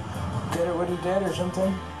 good at what he did or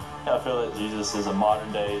something. I feel that Jesus is a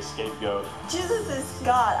modern-day scapegoat. Jesus is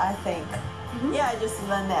God, I think. Yeah, I just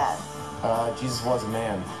learned that. Jesus was a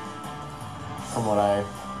man, from what I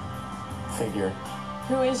figure.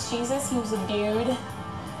 Who is Jesus? He was a dude.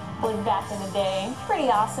 Lived back in the day. Pretty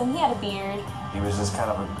awesome. He had a beard. He was just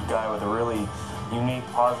kind of a guy with a really unique,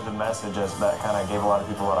 positive message that kind of gave a lot of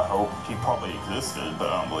people a lot of hope. He probably existed, but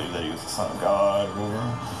I don't believe that he was the Son of God.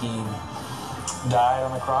 He died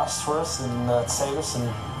on the cross for us and to save us and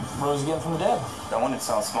rose again from the dead. I wanted to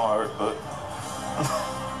sound smart, but...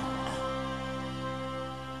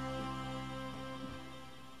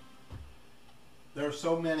 There are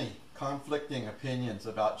so many conflicting opinions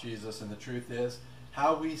about Jesus, and the truth is,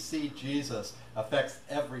 how we see Jesus affects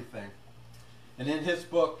everything. And in his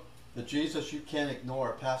book, The Jesus You Can't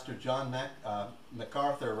Ignore, Pastor John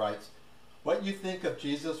MacArthur writes, what you think of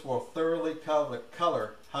Jesus will thoroughly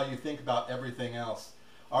color how you think about everything else.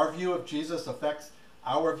 Our view of Jesus affects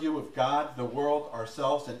our view of God, the world,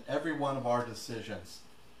 ourselves, and every one of our decisions.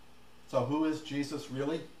 So who is Jesus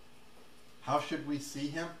really? How should we see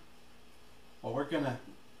him? Well, we're going to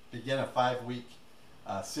begin a 5-week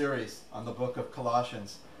series on the book of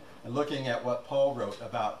Colossians and looking at what Paul wrote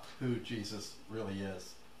about who Jesus really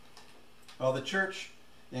is. Well, the church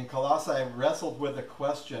in Colossae wrestled with the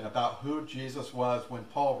question about who Jesus was when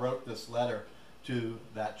Paul wrote this letter to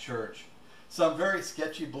that church. Some very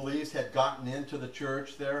sketchy beliefs had gotten into the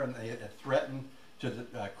church there, and they had threatened to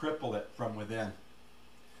cripple it from within.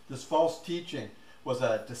 This false teaching was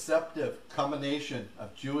a deceptive combination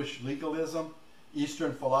of Jewish legalism,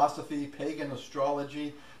 Eastern philosophy, pagan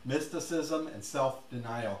astrology, mysticism, and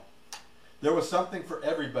self-denial. There was something for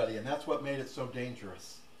everybody, and that's what made it so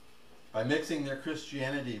dangerous. By mixing their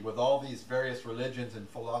Christianity with all these various religions and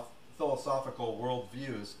philosophical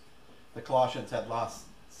worldviews, the Colossians had lost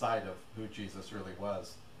sight of who Jesus really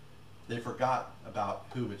was. They forgot about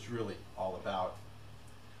who it's really all about.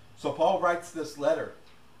 So Paul writes this letter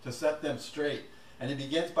to set them straight, and he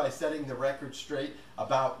begins by setting the record straight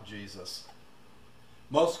about Jesus.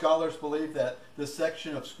 Most scholars believe that this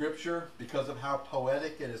section of Scripture, because of how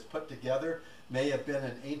poetic it is put together, may have been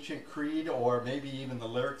an ancient creed or maybe even the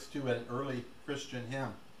lyrics to an early Christian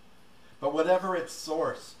hymn. But whatever its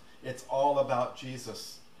source, it's all about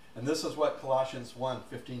Jesus. And this is what Colossians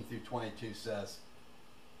 1:15-22 says.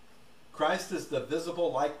 Christ is the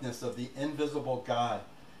visible likeness of the invisible God.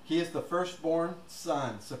 He is the firstborn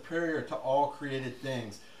Son, superior to all created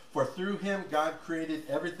things. For through him God created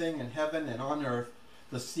everything in heaven and on earth,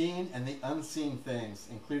 the seen and the unseen things,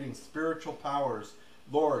 including spiritual powers,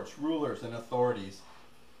 lords, rulers, and authorities.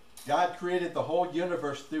 God created the whole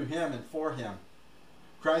universe through him and for him.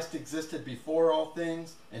 Christ existed before all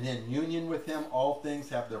things, and in union with him all things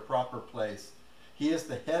have their proper place. He is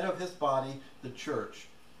the head of his body, the church.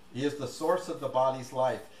 He is the source of the body's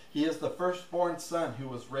life. He is the firstborn Son who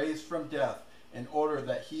was raised from death in order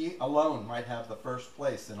that he alone might have the first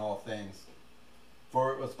place in all things.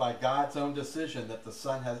 For it was by God's own decision that the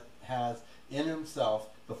Son has in himself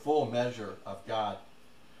the full measure of God.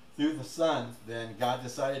 Through the Son, then, God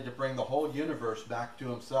decided to bring the whole universe back to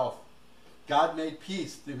himself. God made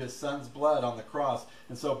peace through his son's blood on the cross,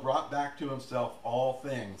 and so brought back to himself all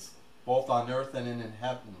things, both on earth and in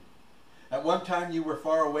heaven. At one time you were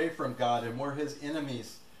far away from God and were his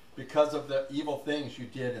enemies because of the evil things you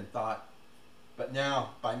did and thought. But now,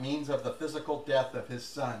 by means of the physical death of his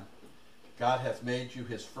son, God has made you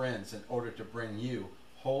his friends in order to bring you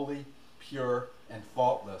holy, pure, and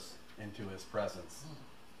faultless into his presence.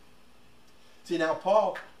 See, now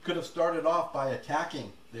Paul could have started off by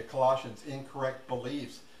attacking the Colossians' incorrect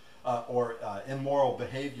beliefs or immoral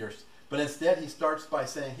behaviors, but instead he starts by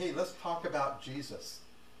saying, hey, let's talk about Jesus.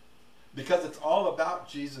 Because it's all about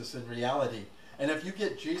Jesus in reality. And if you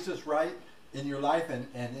get Jesus right in your life and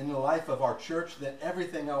in the life of our church, then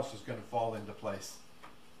everything else is going to fall into place.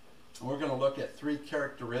 And we're going to look at 3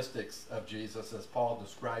 characteristics of Jesus as Paul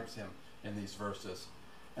describes him in these verses.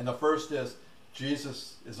 And the first is,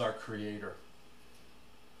 Jesus is our creator.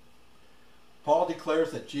 Paul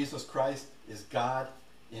declares that Jesus Christ is God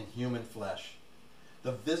in human flesh,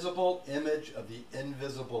 the visible image of the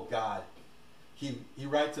invisible God. He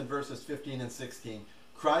writes in verses 15 and 16,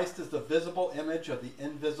 Christ is the visible image of the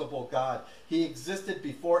invisible God. He existed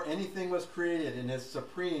before anything was created and is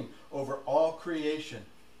supreme over all creation.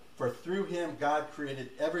 For through him God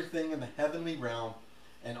created everything in the heavenly realm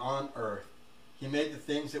and on earth. He made the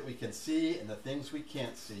things that we can see and the things we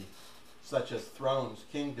can't see, such as thrones,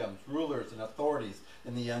 kingdoms, rulers, and authorities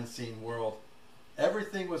in the unseen world.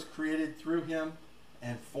 Everything was created through him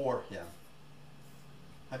and for him.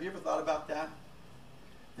 Have you ever thought about that?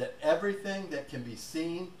 That everything that can be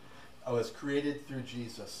seen was created through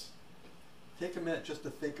Jesus. Take a minute just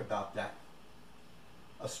to think about that.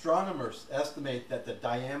 Astronomers estimate that the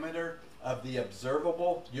diameter of the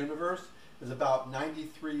observable universe is about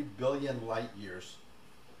 93 billion light years.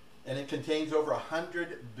 And it contains over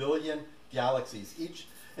 100 billion galaxies,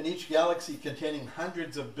 each galaxy containing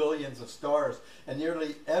hundreds of billions of stars, and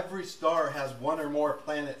nearly every star has one or more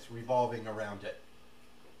planets revolving around it.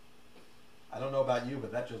 I don't know about you,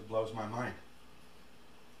 but that just blows my mind.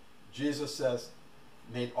 Jesus says,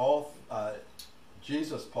 Paul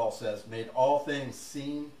says, made all things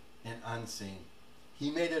seen and unseen.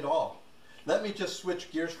 He made it all. Let me just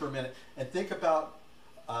switch gears for a minute and think about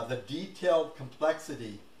the detailed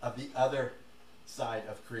complexity of the other side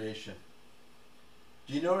of creation.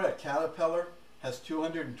 Do you know that a caterpillar has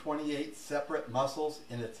 228 separate muscles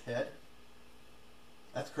in its head?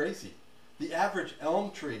 That's crazy. The average elm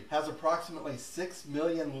tree has approximately 6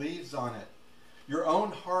 million leaves on it. Your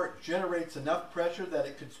own heart generates enough pressure that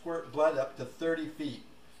it could squirt blood up to 30 feet.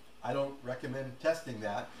 I don't recommend testing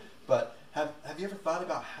that, but have you ever thought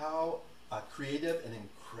about how creative and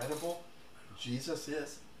incredible Jesus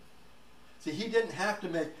is? See, he didn't have to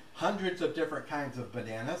make hundreds of different kinds of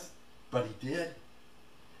bananas, but he did.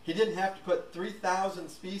 He didn't have to put 3,000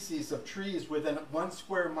 species of trees within 1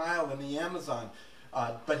 square mile in the Amazon,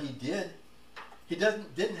 but he did. He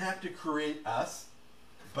didn't have to create us,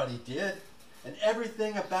 but he did. And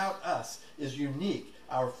everything about us is unique.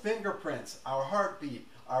 Our fingerprints, our heartbeat,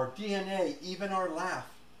 our DNA, even our laugh.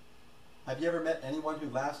 Have you ever met anyone who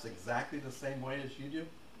laughs exactly the same way as you do?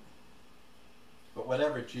 But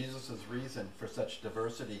whatever Jesus' reason for such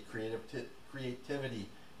diversity, creativity,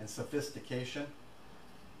 and sophistication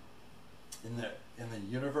in the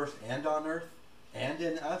universe and on earth and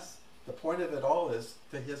in us, the point of it all is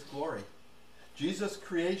to his glory. Jesus'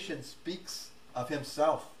 creation speaks of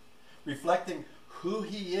himself, reflecting who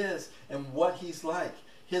he is and what he's like.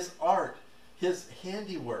 His art, his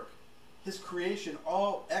handiwork, his creation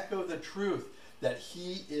all echo the truth that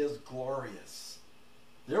he is glorious.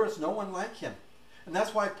 There is no one like him. And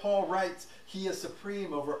that's why Paul writes, he is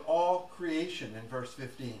supreme over all creation in verse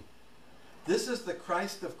 15. This is the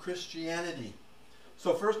Christ of Christianity.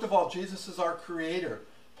 So first of all, Jesus is our creator.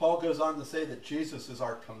 Paul goes on to say that Jesus is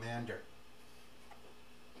our commander.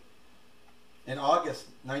 In August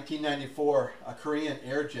 1994, a Korean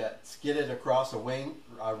airjet skidded across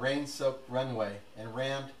a rain-soaked runway and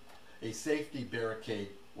rammed a safety barricade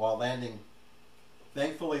while landing.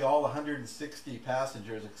 Thankfully, all 160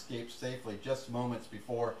 passengers escaped safely just moments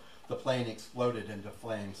before the plane exploded into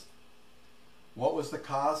flames. What was the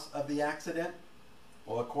cause of the accident?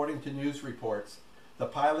 Well, according to news reports, the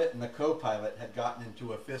pilot and the co-pilot had gotten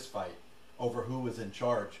into a fistfight over who was in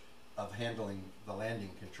charge of handling the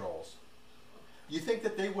landing controls. You think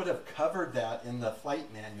that they would have covered that in the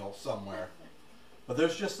flight manual somewhere. But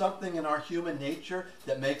there's just something in our human nature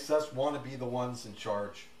that makes us want to be the ones in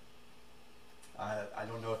charge. I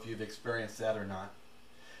don't know if you've experienced that or not.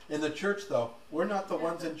 In the church, though, we're not the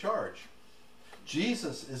ones in charge.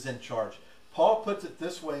 Jesus is in charge. Paul puts it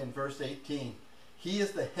this way in verse 18. He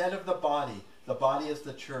is the head of the body. The body is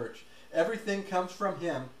the church. Everything comes from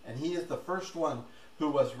him, and he is the first one who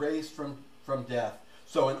was raised from death.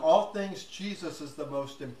 So in all things, Jesus is the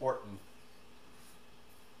most important.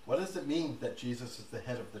 What does it mean that Jesus is the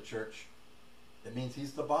head of the church? It means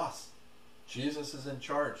he's the boss. Jesus is in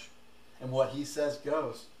charge, and what he says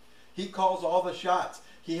goes. He calls all the shots.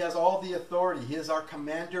 He has all the authority. He is our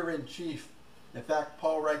commander-in-chief. In fact,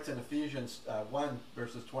 Paul writes in Ephesians 1,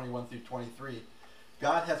 verses 21 through 23,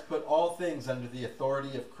 God has put all things under the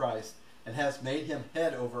authority of Christ and has made him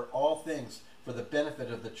head over all things for the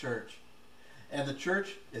benefit of the church. And the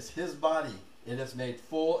church is his body. It is made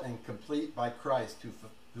full and complete by Christ,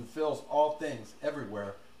 who fills all things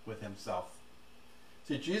everywhere with himself.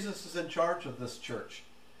 See, Jesus is in charge of this church.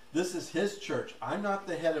 This is his church. I'm not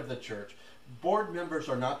the head of the church. Board members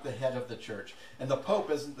are not the head of the church. And the Pope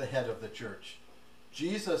isn't the head of the church.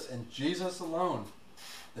 Jesus and Jesus alone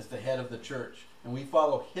is the head of the church. And we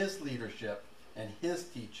follow his leadership and his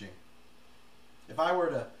teaching. If I were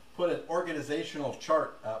to put an organizational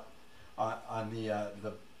chart up on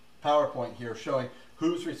the PowerPoint here showing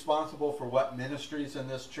who's responsible for what ministries in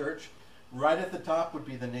this church, right at the top would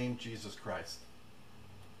be the name Jesus Christ.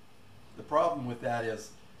 The problem with that is,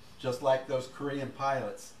 just like those Korean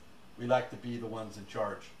pilots, we like to be the ones in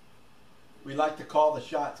charge. We like to call the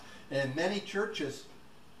shots. And in many churches,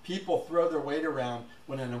 people throw their weight around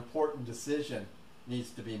when an important decision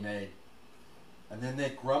needs to be made. And then they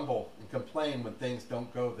grumble and complain when things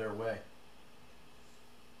don't go their way.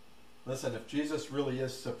 Listen, if Jesus really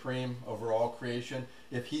is supreme over all creation,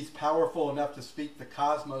 if he's powerful enough to speak the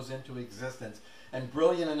cosmos into existence, and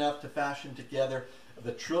brilliant enough to fashion together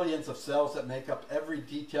the trillions of cells that make up every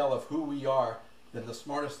detail of who we are, then the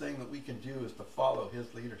smartest thing that we can do is to follow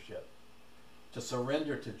his leadership, to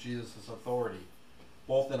surrender to Jesus' authority,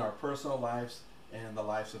 both in our personal lives and in the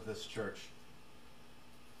lives of this church.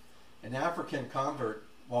 An African convert,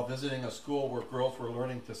 while visiting a school where girls were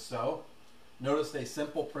learning to sew, noticed a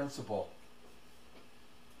simple principle.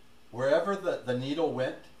 Wherever the needle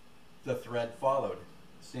went, the thread followed.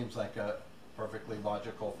 Seems like a perfectly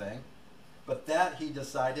logical thing. But that, he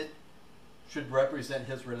decided, should represent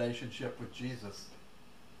his relationship with Jesus.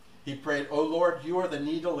 He prayed, "O Lord, you are the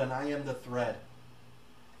needle and I am the thread."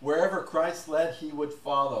 Wherever Christ led, he would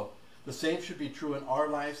follow. The same should be true in our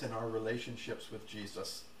lives and our relationships with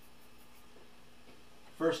Jesus.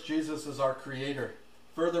 First, Jesus is our creator.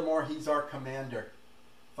 Furthermore, he's our commander.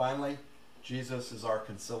 Finally, Jesus is our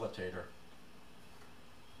conciliator.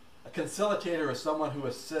 A conciliator is someone who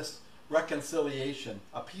assists reconciliation,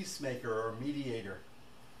 a peacemaker or a mediator.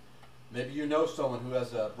 Maybe you know someone who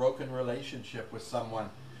has a broken relationship with someone.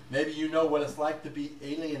 Maybe you know what it's like to be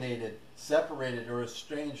alienated, separated, or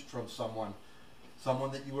estranged from someone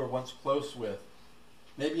that you were once close with.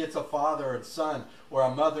 Maybe it's a father and son, or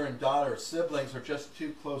a mother and daughter, siblings, or just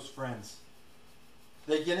two close friends.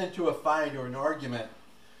 They get into a fight or an argument,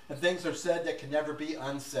 and things are said that can never be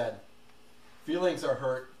unsaid. Feelings are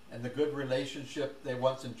hurt, and the good relationship they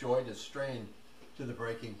once enjoyed is strained to the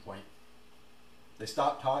breaking point. They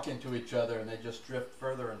stop talking to each other, and they just drift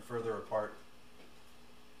further and further apart.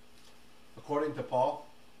 According to Paul,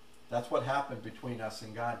 that's what happened between us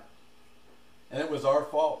and God. And it was our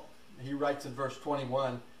fault. He writes in verse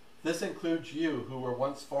 21, "This includes you who were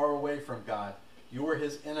once far away from God. You were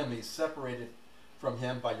his enemies, separated from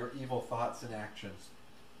him by your evil thoughts and actions."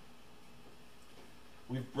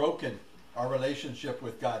 We've broken our relationship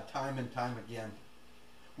with God time and time again.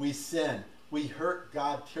 We sin. We hurt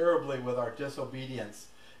God terribly with our disobedience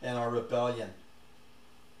and our rebellion.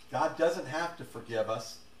 God doesn't have to forgive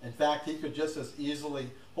us. In fact, he could just as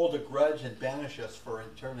easily hold a grudge and banish us for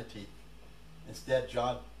eternity. Instead,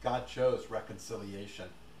 God chose reconciliation.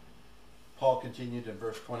 Paul continued in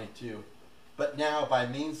verse 22, "But now, by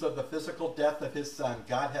means of the physical death of his Son,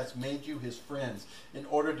 God has made you his friends in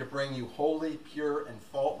order to bring you holy, pure, and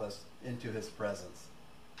faultless into his presence."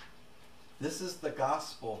 This is the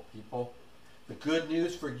gospel, people. The good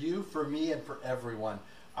news for you, for me, and for everyone.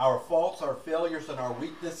 Our faults, our failures, and our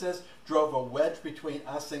weaknesses drove a wedge between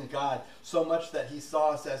us and God, so much that he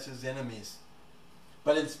saw us as his enemies.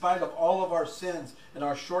 But in spite of all of our sins and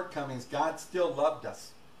our shortcomings, God still loved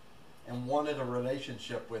us and wanted a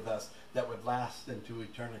relationship with us that would last into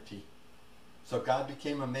eternity. So God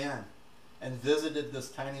became a man and visited this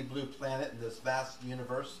tiny blue planet in this vast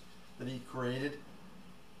universe that he created.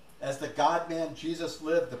 As the God-man, Jesus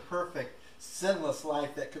lived the perfect, sinless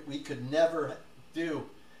life that we could never do.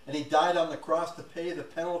 And he died on the cross to pay the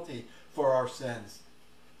penalty for our sins.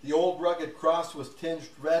 The old rugged cross was tinged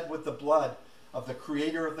red with the blood of the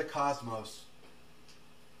creator of the cosmos.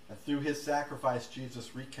 And through his sacrifice,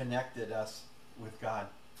 Jesus reconnected us with God.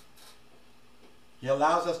 He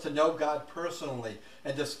allows us to know God personally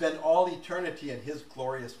and to spend all eternity in his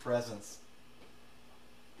glorious presence.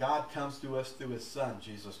 God comes to us through his Son,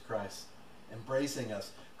 Jesus Christ, embracing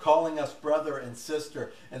us, calling us brother and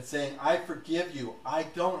sister, and saying, I forgive you. I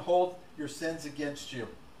don't hold your sins against you.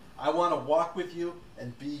 I want to walk with you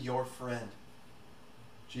and be your friend.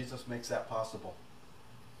 Jesus makes that possible.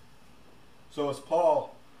 So as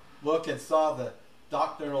Paul looked and saw the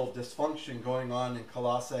doctrinal dysfunction going on in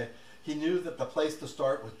Colossae, he knew that the place to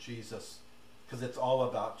start was Jesus, because it's all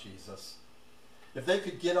about Jesus. If they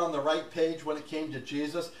could get on the right page when it came to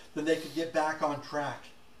Jesus, then they could get back on track.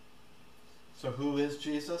 So who is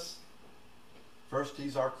Jesus? First,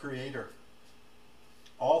 he's our creator.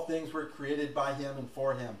 All things were created by him and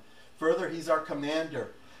for him. Further, he's our commander.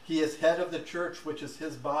 He is head of the church, which is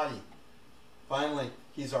his body. Finally,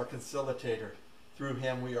 he's our conciliator. Through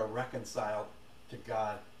him we are reconciled to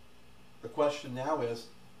God. The question now is,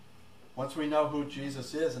 once we know who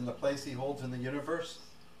Jesus is and the place he holds in the universe,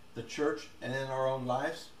 the church, and in our own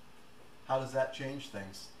lives, how does that change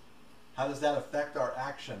things? How does that affect our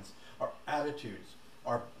actions, our attitudes,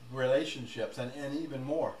 our relationships, and even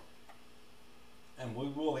more? And we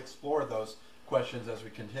will explore those questions as we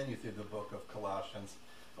continue through the book of Colossians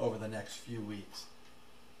over the next few weeks.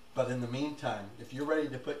 But in the meantime, if you're ready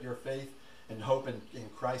to put your faith and hope in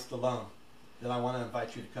Christ alone, then I want to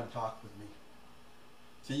invite you to come talk with me.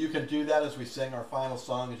 So you can do that as we sing our final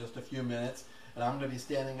song in just a few minutes. And I'm going to be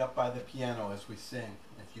standing up by the piano as we sing.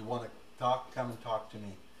 If you want to talk, come and talk to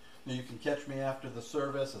me. Now, you can catch me after the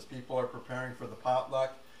service as people are preparing for the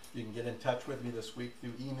potluck. You can get in touch with me this week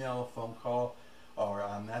through email, phone call, or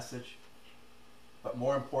a message. But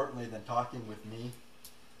more importantly than talking with me,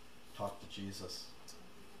 talk to Jesus.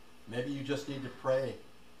 Maybe you just need to pray.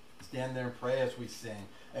 Stand there and pray as we sing.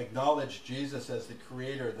 Acknowledge Jesus as the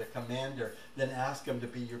creator, the commander. Then ask him to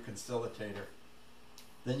be your conciliator.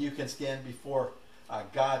 Then you can stand before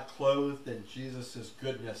God clothed in Jesus'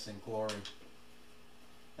 goodness and glory.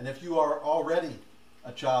 And if you are already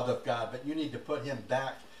a child of God, but you need to put him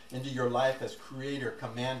back into your life as creator,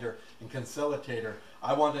 commander, and conciliator,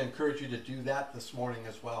 I want to encourage you to do that this morning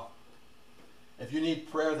as well. If you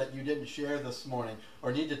need prayer that you didn't share this morning,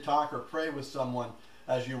 or need to talk or pray with someone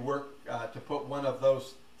as you work to put one of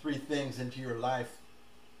those three things into your life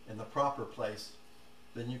in the proper place,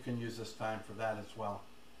 then you can use this time for that as well.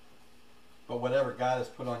 But whatever God has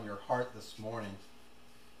put on your heart this morning,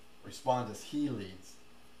 respond as he leads.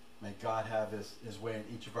 May God have his way in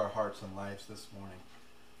each of our hearts and lives this morning.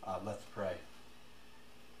 Let's pray.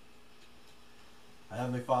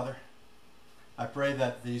 Heavenly Father, I pray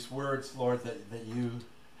that these words, Lord, that you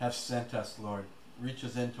have sent us, Lord,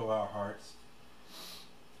 reaches into our hearts.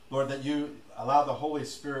 Lord, that you allow the Holy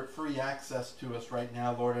Spirit free access to us right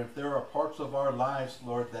now, Lord. And if there are parts of our lives,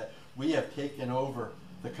 Lord, that we have taken over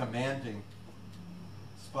the commanding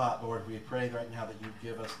spot, Lord, we pray right now that you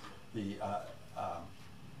give us the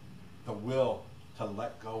will to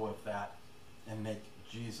let go of that and make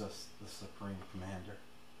Jesus the supreme commander.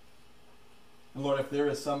 And Lord, if there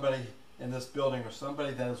is somebody in this building or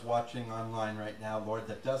somebody that is watching online right now, Lord,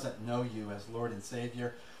 that doesn't know you as Lord and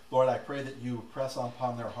Savior, Lord, I pray that you press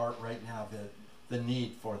upon their heart right now the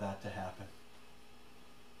need for that to happen.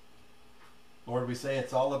 Lord, we say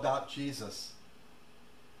it's all about Jesus.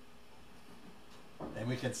 And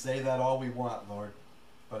we can say that all we want, Lord,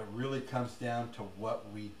 but it really comes down to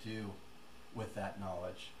what we do with that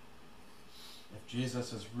knowledge. If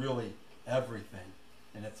Jesus is really everything,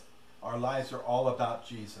 and our lives are all about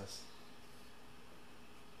Jesus,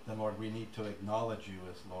 then, Lord, we need to acknowledge you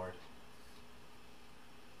as Lord.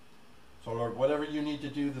 So, Lord, whatever you need to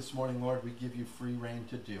do this morning, Lord, we give you free rein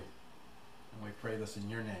to do. And we pray this in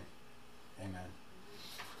your name. Amen.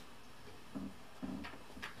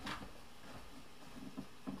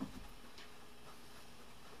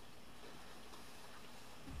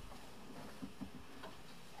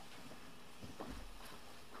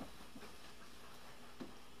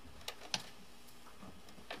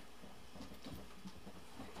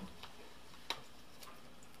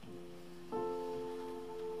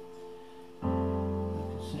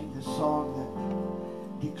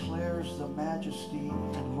 The majesty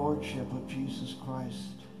and lordship of Jesus Christ.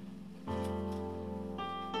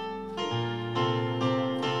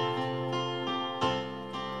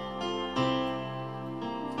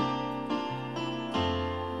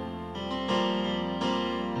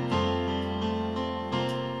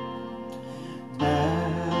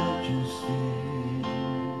 Majesty,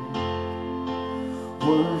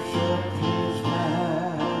 worship his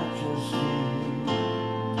majesty.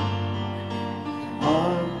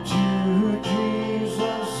 Unto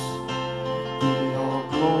Jesus be all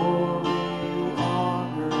glory,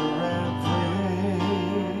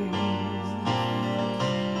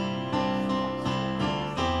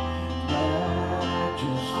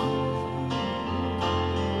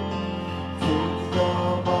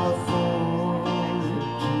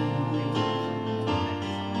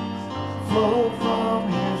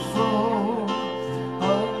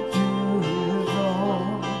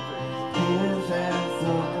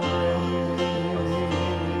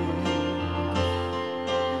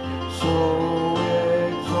 So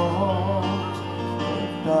exalt,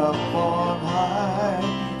 lift up on high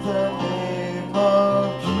the name of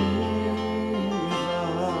Jesus.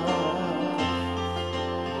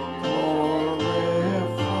 Glorify,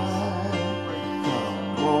 come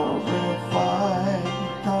glorify,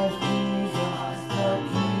 'cause Jesus the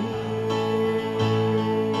King.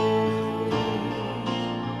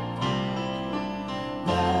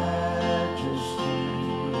 Majesty,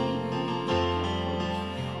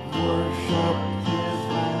 worship His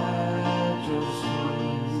majesty.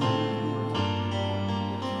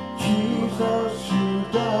 Jesus who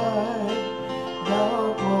died, now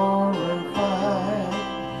glorified,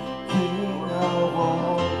 King of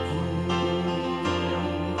all kings.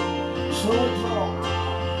 So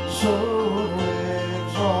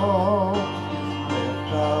exalt,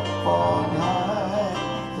 lift up on high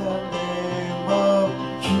the name of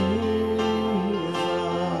Jesus.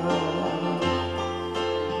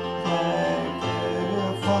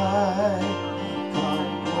 Magnify, come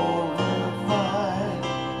glorify,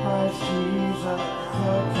 Christ Jesus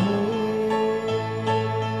the King.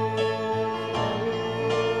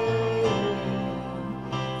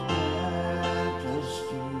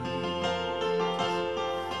 Majesty,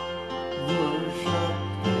 worship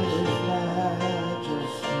His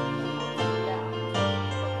majesty.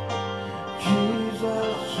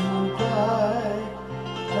 Jesus who died,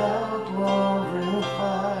 now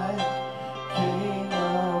glorified, King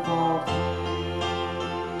of all kings.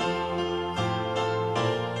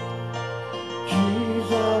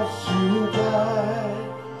 Jesus who died,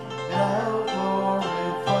 now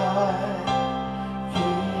glorified,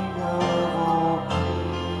 King of all kings.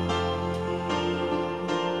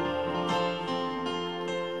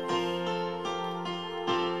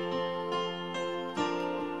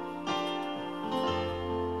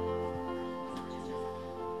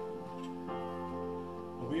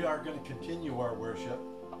 We are going to continue our worship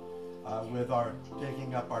with our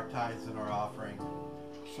taking up our tithes and our offering.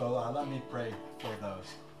 So let me pray for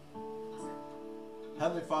those.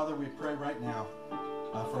 Heavenly Father, we pray right now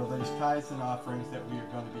for these tithes and offerings that we are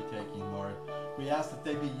going to be taking, Lord. We ask that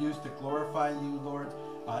they be used to glorify you, Lord,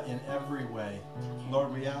 in every way.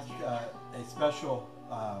 Lord, we ask a special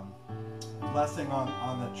blessing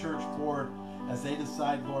on the church board as they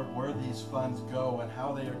decide, Lord, where these funds go and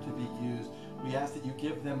how they are to be used. We ask that you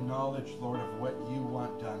give them knowledge, Lord, of what you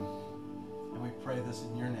want done. And we pray this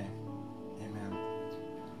in your name. Amen.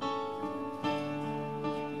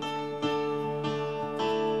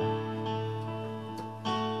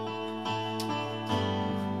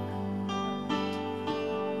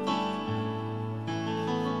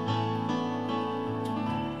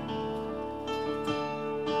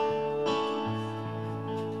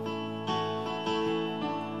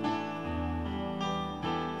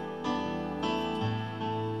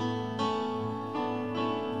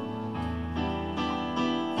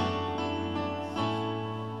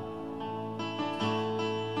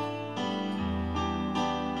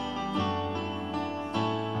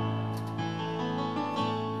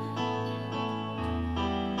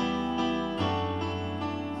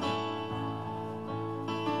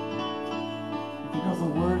 You know the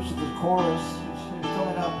words of the chorus, it's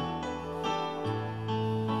coming up.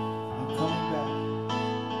 I'm coming back.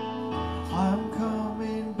 I'm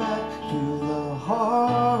coming back to the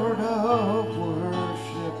heart of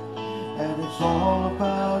worship, and it's all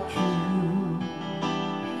about you.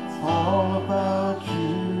 All about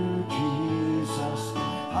you, Jesus.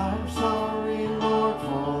 I'm sorry, Lord,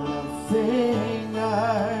 for the thing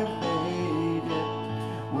I've made it,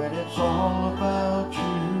 when it's all about you.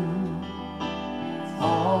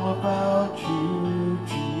 All about you,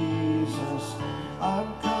 Jesus.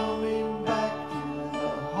 I'm coming back to the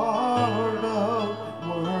heart of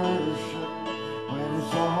worship, when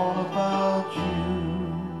it's all about you.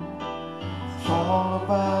 It's all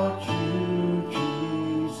about you,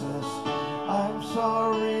 Jesus. I'm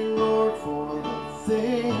sorry, Lord, for the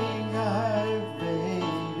thing I've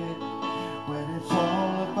made it, when it's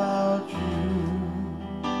all about you.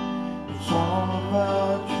 It's all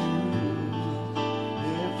about you.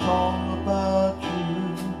 It's all about you.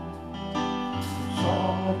 It's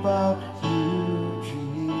all about you,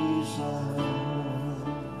 Jesus.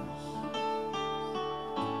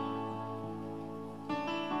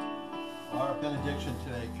 Our benediction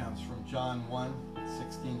today comes from John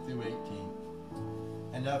 1:16 through 18.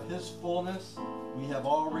 And of his fullness we have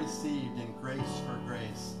all received in grace for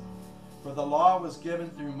grace. For the law was given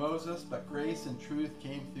through Moses, but grace and truth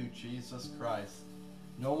came through Jesus Christ.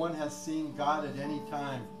 No one has seen God at any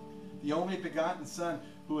time. The only begotten Son,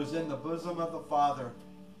 who is in the bosom of the Father,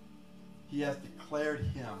 he has declared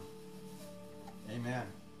him. Amen.